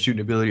want that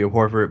shooting ability of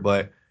Horford.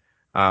 But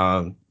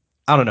I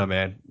don't know,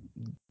 man.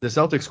 The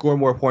Celtics score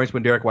more points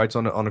when Derek White's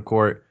on the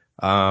court.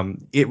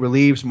 It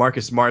relieves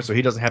Marcus Smart, so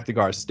he doesn't have to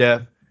guard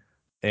Steph.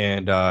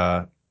 And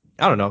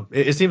I don't know.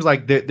 It seems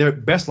like their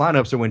best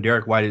lineups are when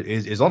Derek White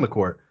is on the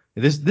court.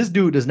 This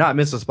dude does not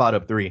miss a spot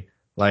up three.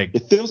 Like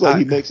It feels like I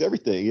he makes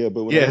everything, yeah.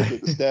 But when I yeah look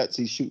at the stats,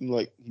 he's shooting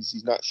like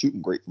he's not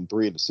shooting great from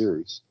three in the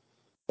series.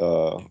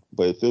 But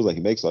it feels like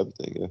he makes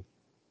everything, yeah.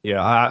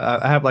 yeah.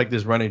 I have like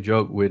this running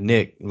joke with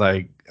Nick.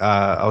 Like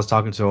I was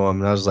talking to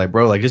him and I was like,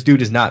 bro, like this dude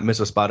does not miss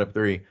a spot up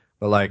three.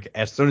 But like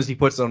as soon as he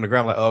puts it on the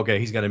ground, like oh, okay,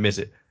 he's gonna miss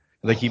it.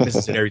 Like he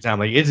misses it every time.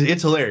 Like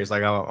it's hilarious.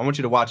 Like I want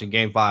you to watch in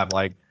Game Five.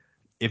 Like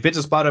if it's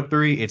a spot up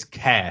three, it's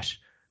cash.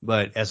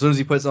 But as soon as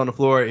he puts it on the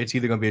floor, it's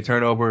either going to be a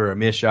turnover or a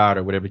missed shot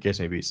or whatever the case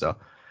may be. So,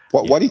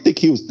 Why yeah. do you think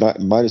he was not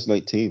minus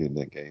 19 in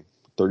that game?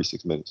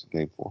 36 minutes in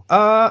game four.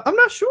 I'm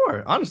not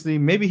sure. Honestly,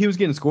 maybe he was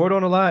getting scored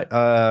on a lot.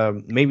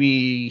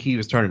 Maybe he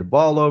was turning the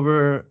ball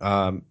over,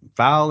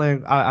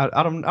 fouling.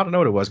 I don't know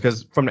what it was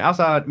because from the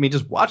outside, I mean,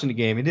 just watching the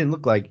game, it didn't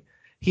look like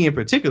he in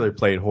particular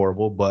played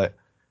horrible. But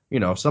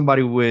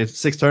somebody with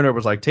 6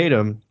 turnovers like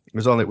Tatum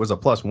was a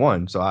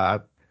 +1. So I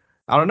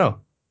don't know.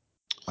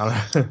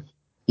 I don't,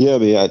 Yeah, I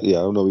mean, I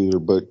don't know either,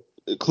 but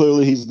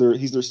clearly he's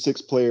their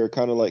sixth player,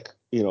 kind of like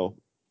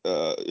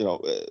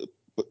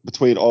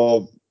between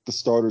all the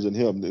starters and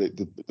him,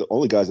 the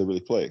only guys that really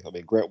play. I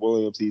mean, Grant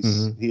Williams,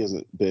 Mhm. he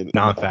hasn't been a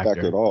factor at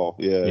Non-factor. all.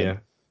 Yeah, and Yeah.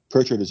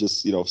 Pritchard is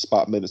just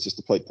spot minutes just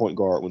to play point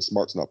guard when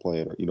Smart's not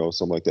playing, or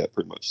something like that,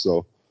 pretty much.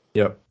 So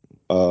Yep.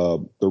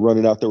 they're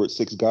running out there with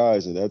six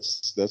guys, and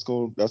that's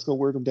going to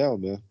wear them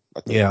down, man. I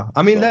think Yeah,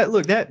 I mean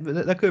so.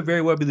 that could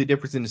very well be the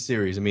difference in the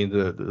series. I mean,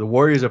 the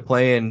Warriors are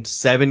playing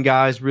 7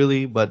 guys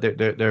really, but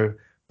they're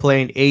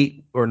playing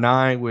 8 or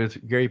 9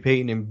 with Gary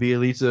Payton and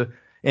Bielitsa.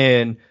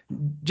 And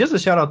just to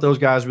shout out those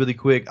guys really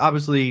quick.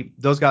 Obviously,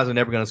 those guys are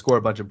never going to score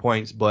a bunch of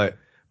points, but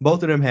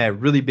both of them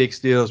had really big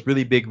steals,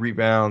 really big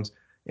rebounds,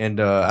 and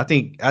I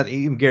think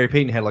even Gary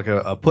Payton had like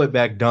a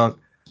putback dunk.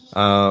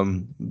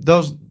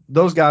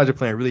 Those guys are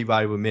playing really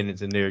valuable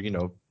minutes, and they're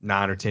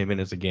 9 or 10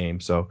 minutes a game.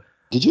 So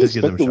Did you just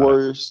give them expect a the shout out.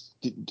 Warriors?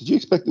 Did you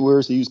expect the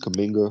Warriors to use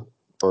Kaminga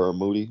or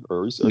Moody?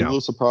 Or are you a No.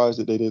 little surprised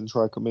that they didn't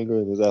try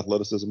Kaminga and his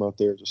athleticism out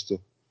there just to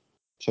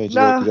change it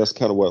up? Because Nah, that's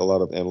kind of what a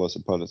lot of analysts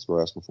and pundits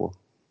were asking for.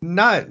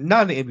 not in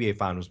the NBA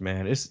Finals,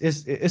 man.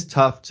 It's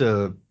tough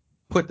to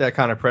put that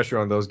kind of pressure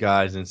on those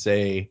guys and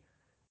say,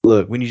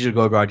 look, we need you to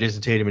go guard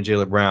Jason Tatum and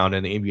Jalen Brown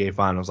in the NBA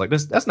Finals. Like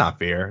that's not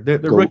fair. They're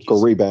Go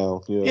rookies.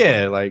 rebound, yeah.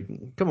 Yeah, like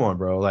come on,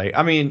 bro. Like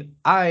I mean,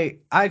 I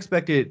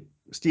expected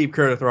Steve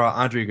Kerr to throw out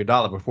Andre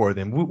Iguodala before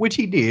them, which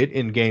he did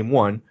in Game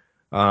One.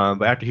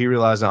 But after he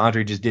realized that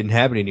Andre just didn't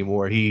have it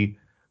anymore, he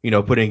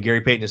put in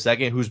Gary Payton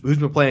II, who's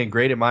been playing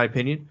great in my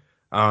opinion.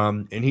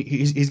 And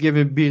he's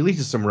giving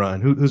Bielitsa some run,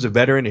 who's a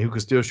veteran and who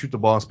can still shoot the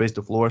ball and space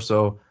the floor.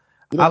 So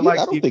I like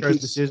I don't Steve think Kerr's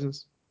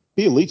decisions.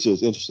 Leach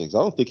is interesting. 'Cause I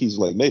don't think he's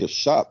like made a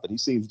shot, but he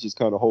seems to just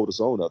kind of hold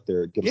his own out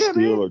there, get a Yeah,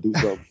 steal man. or do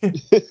something.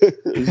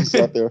 He's just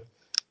out there. I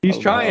He's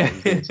don't know trying. how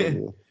he's doing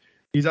something. Yeah.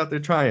 He's out there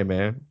trying,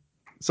 man.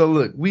 So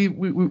look, we've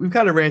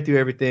kind of ran through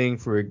everything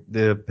for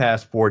the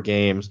past 4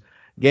 games.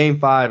 Game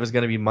 5 is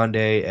going to be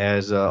Monday,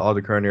 as all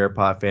the current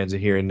AirPod fans are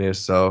hearing this.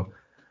 So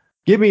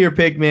give me your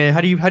pick, man.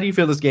 How do you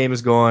feel this game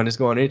is going? It's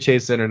going in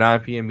Chase Center, 9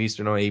 p.m.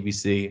 Eastern on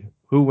ABC.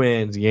 Who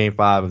wins Game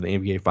 5 of the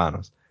NBA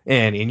Finals?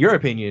 And in your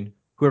opinion,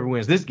 whoever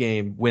wins this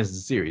game wins the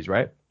series,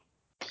 right?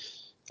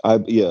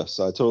 Yes,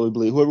 I totally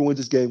believe whoever wins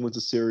this game wins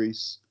the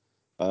series.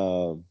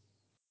 Um,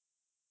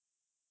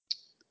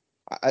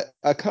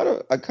 I'm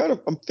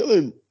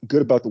feeling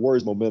good about the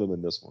Warriors' momentum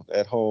in this one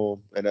at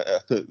home, and I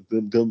feel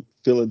them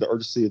feeling the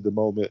urgency of the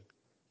moment.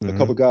 A Mm-hmm.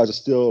 couple guys are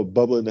still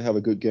bubbling to have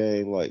a good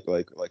game, like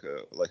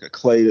a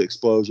Clay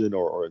explosion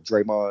or a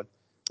Draymond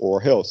or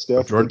hell Or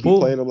Steph. If they Jordan keep Poole.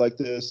 playing them like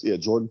this, yeah,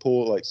 Jordan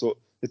Poole. Like so,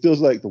 it feels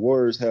like the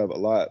Warriors have a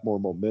lot more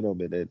momentum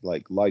and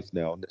like life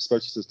now,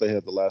 especially since they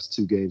have the last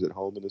two games at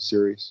home in the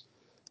series.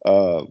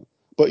 Um,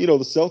 but the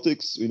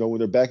Celtics, when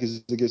their back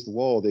is against the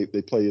wall, they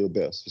play the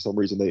best. For some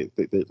reason,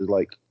 they're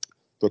like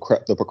the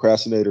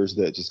procrastinators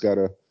that just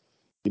gotta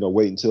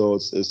wait until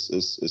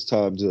it's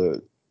time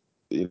to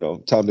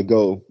time to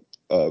go.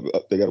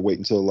 They got to wait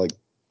until like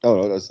I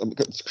don't know. I'm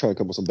trying to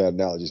come up with some bad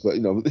analogies, but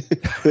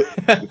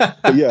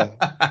but yeah,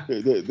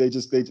 they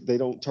just they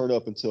don't turn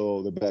up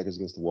until their back is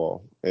against the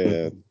wall,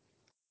 Mhm. and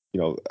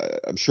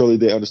I'm surely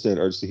they understand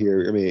the urgency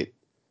here. I mean,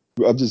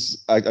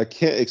 I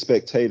can't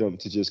expect Tatum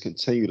to just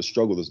continue to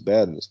struggle this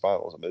bad in this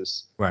finals. I mean,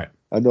 Right.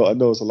 I know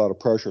it's a lot of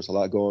pressure, it's a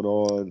lot going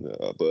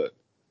on, but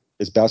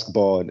it's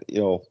basketball, and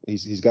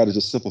he's got to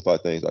just simplify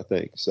things. I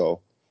think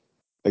so.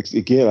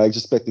 Again, I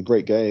just expect a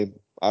great game.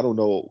 I don't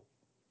know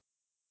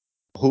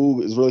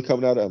who is really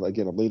coming out of it.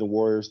 Again, I'm leaning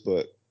Warriors,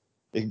 but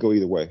it can go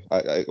either way.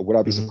 Would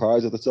I be Hmm.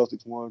 surprised if the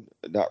Celtics won?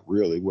 Not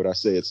really. Would I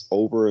say it's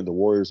over and the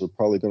Warriors are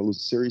probably going to lose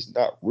the series?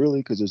 Not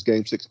really, because there's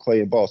Game 6 Clay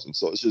in Boston.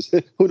 So it's just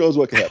who knows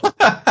what could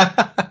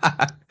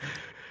happen.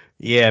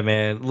 Yeah,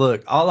 man.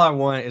 Look, all I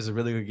want is a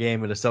really good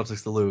game and the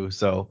Celtics to lose.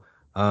 So,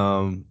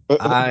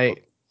 I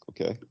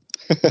Okay,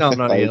 no,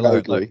 no, yeah. I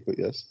Look, agree, but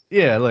yes.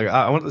 yeah, look.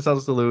 I want the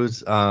Celtics to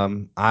lose.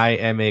 I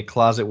am a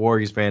closet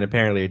Warriors fan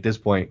apparently at this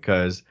point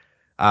because,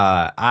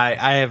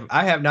 I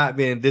have not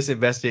been this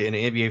invested in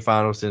the NBA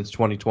Finals since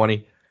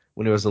 2020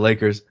 when it was the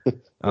Lakers. Man,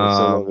 so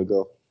long Um,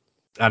 ago.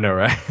 I know,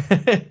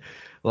 right?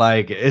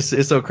 Like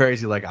it's so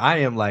crazy. Like I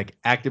am like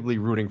actively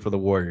rooting for the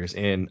Warriors,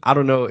 and I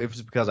don't know if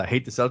it's because I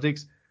hate the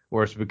Celtics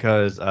or it's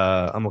because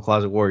I'm a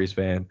closet Warriors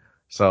fan.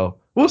 So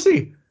we'll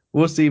see.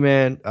 We'll see,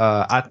 man.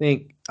 I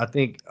think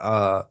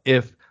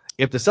if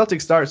the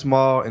Celtics start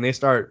small and they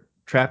start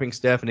trapping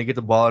Steph and they get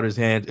the ball out of his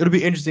hands, it'll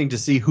be interesting to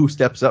see who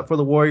steps up for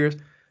the Warriors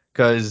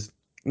because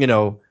you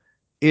know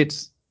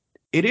it's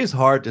it is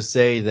hard to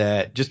say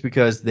that just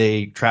because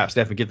they trap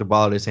Steph and get the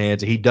ball in his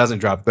hands and he doesn't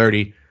drop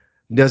 30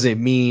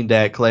 doesn't mean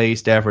that Clay,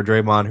 Steph, or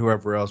Draymond,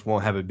 whoever else,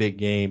 won't have a big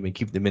game and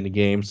keep them in the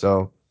game.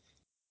 So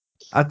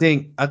I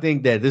think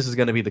that this is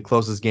going to be the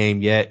closest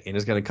game yet, and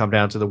it's going to come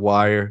down to the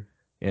wire,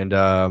 and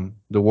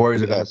the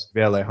Warriors Let are me going to ask,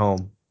 prevail at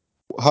home.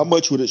 how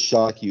much would it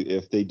shock you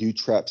if they do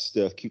trap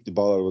Steph, keep the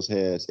ball out of his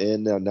hands,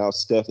 and now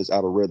Steph is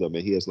out of rhythm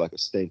and he has like a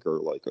stinker,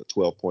 like a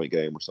 12-point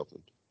game or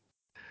something?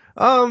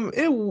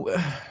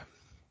 It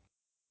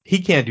he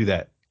can't do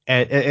that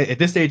at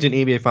this stage in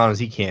NBA Finals.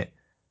 He can't.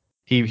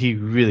 He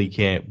really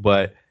can't.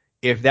 But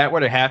if that were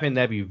to happen,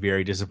 that'd be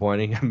very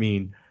disappointing. I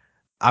mean,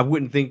 I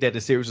wouldn't think that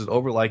the series is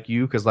over like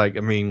you, because like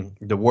I mean,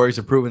 the Warriors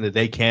have proven that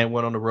they can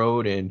win on the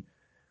road, and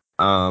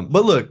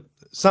but look,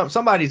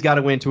 somebody's got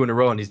to win two in a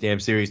row in these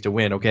damn series to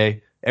win.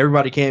 Okay,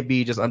 everybody can't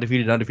be just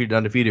undefeated, undefeated,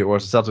 undefeated, or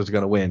else the Celtics are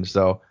gonna win.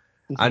 So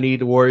I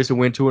need the Warriors to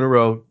win two in a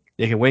row.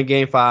 They can win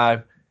Game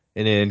 5,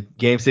 and then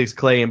Game 6,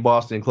 Clay in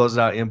Boston, close it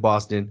out in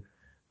Boston.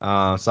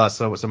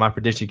 So my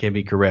prediction can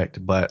be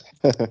correct, but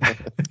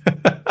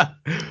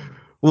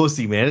we'll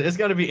see, man. It's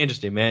gonna be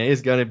interesting, man.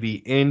 It's gonna be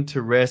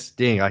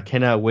interesting. I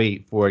cannot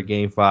wait for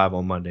Game 5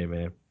 on Monday,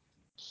 man.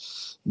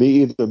 Me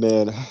either,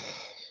 man.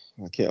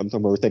 I can't. I'm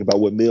talking about thinking about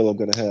what meal I'm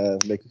gonna have,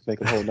 make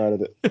a whole night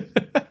of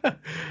it.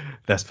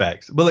 That's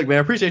facts. But look, man,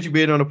 I appreciate you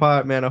being on the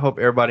pod, man. I hope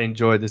everybody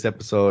enjoyed this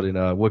episode,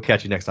 and we'll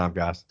catch you next time,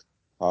 guys.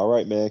 All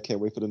right, man. Can't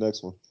wait for the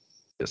next one.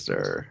 Yes,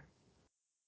 sir.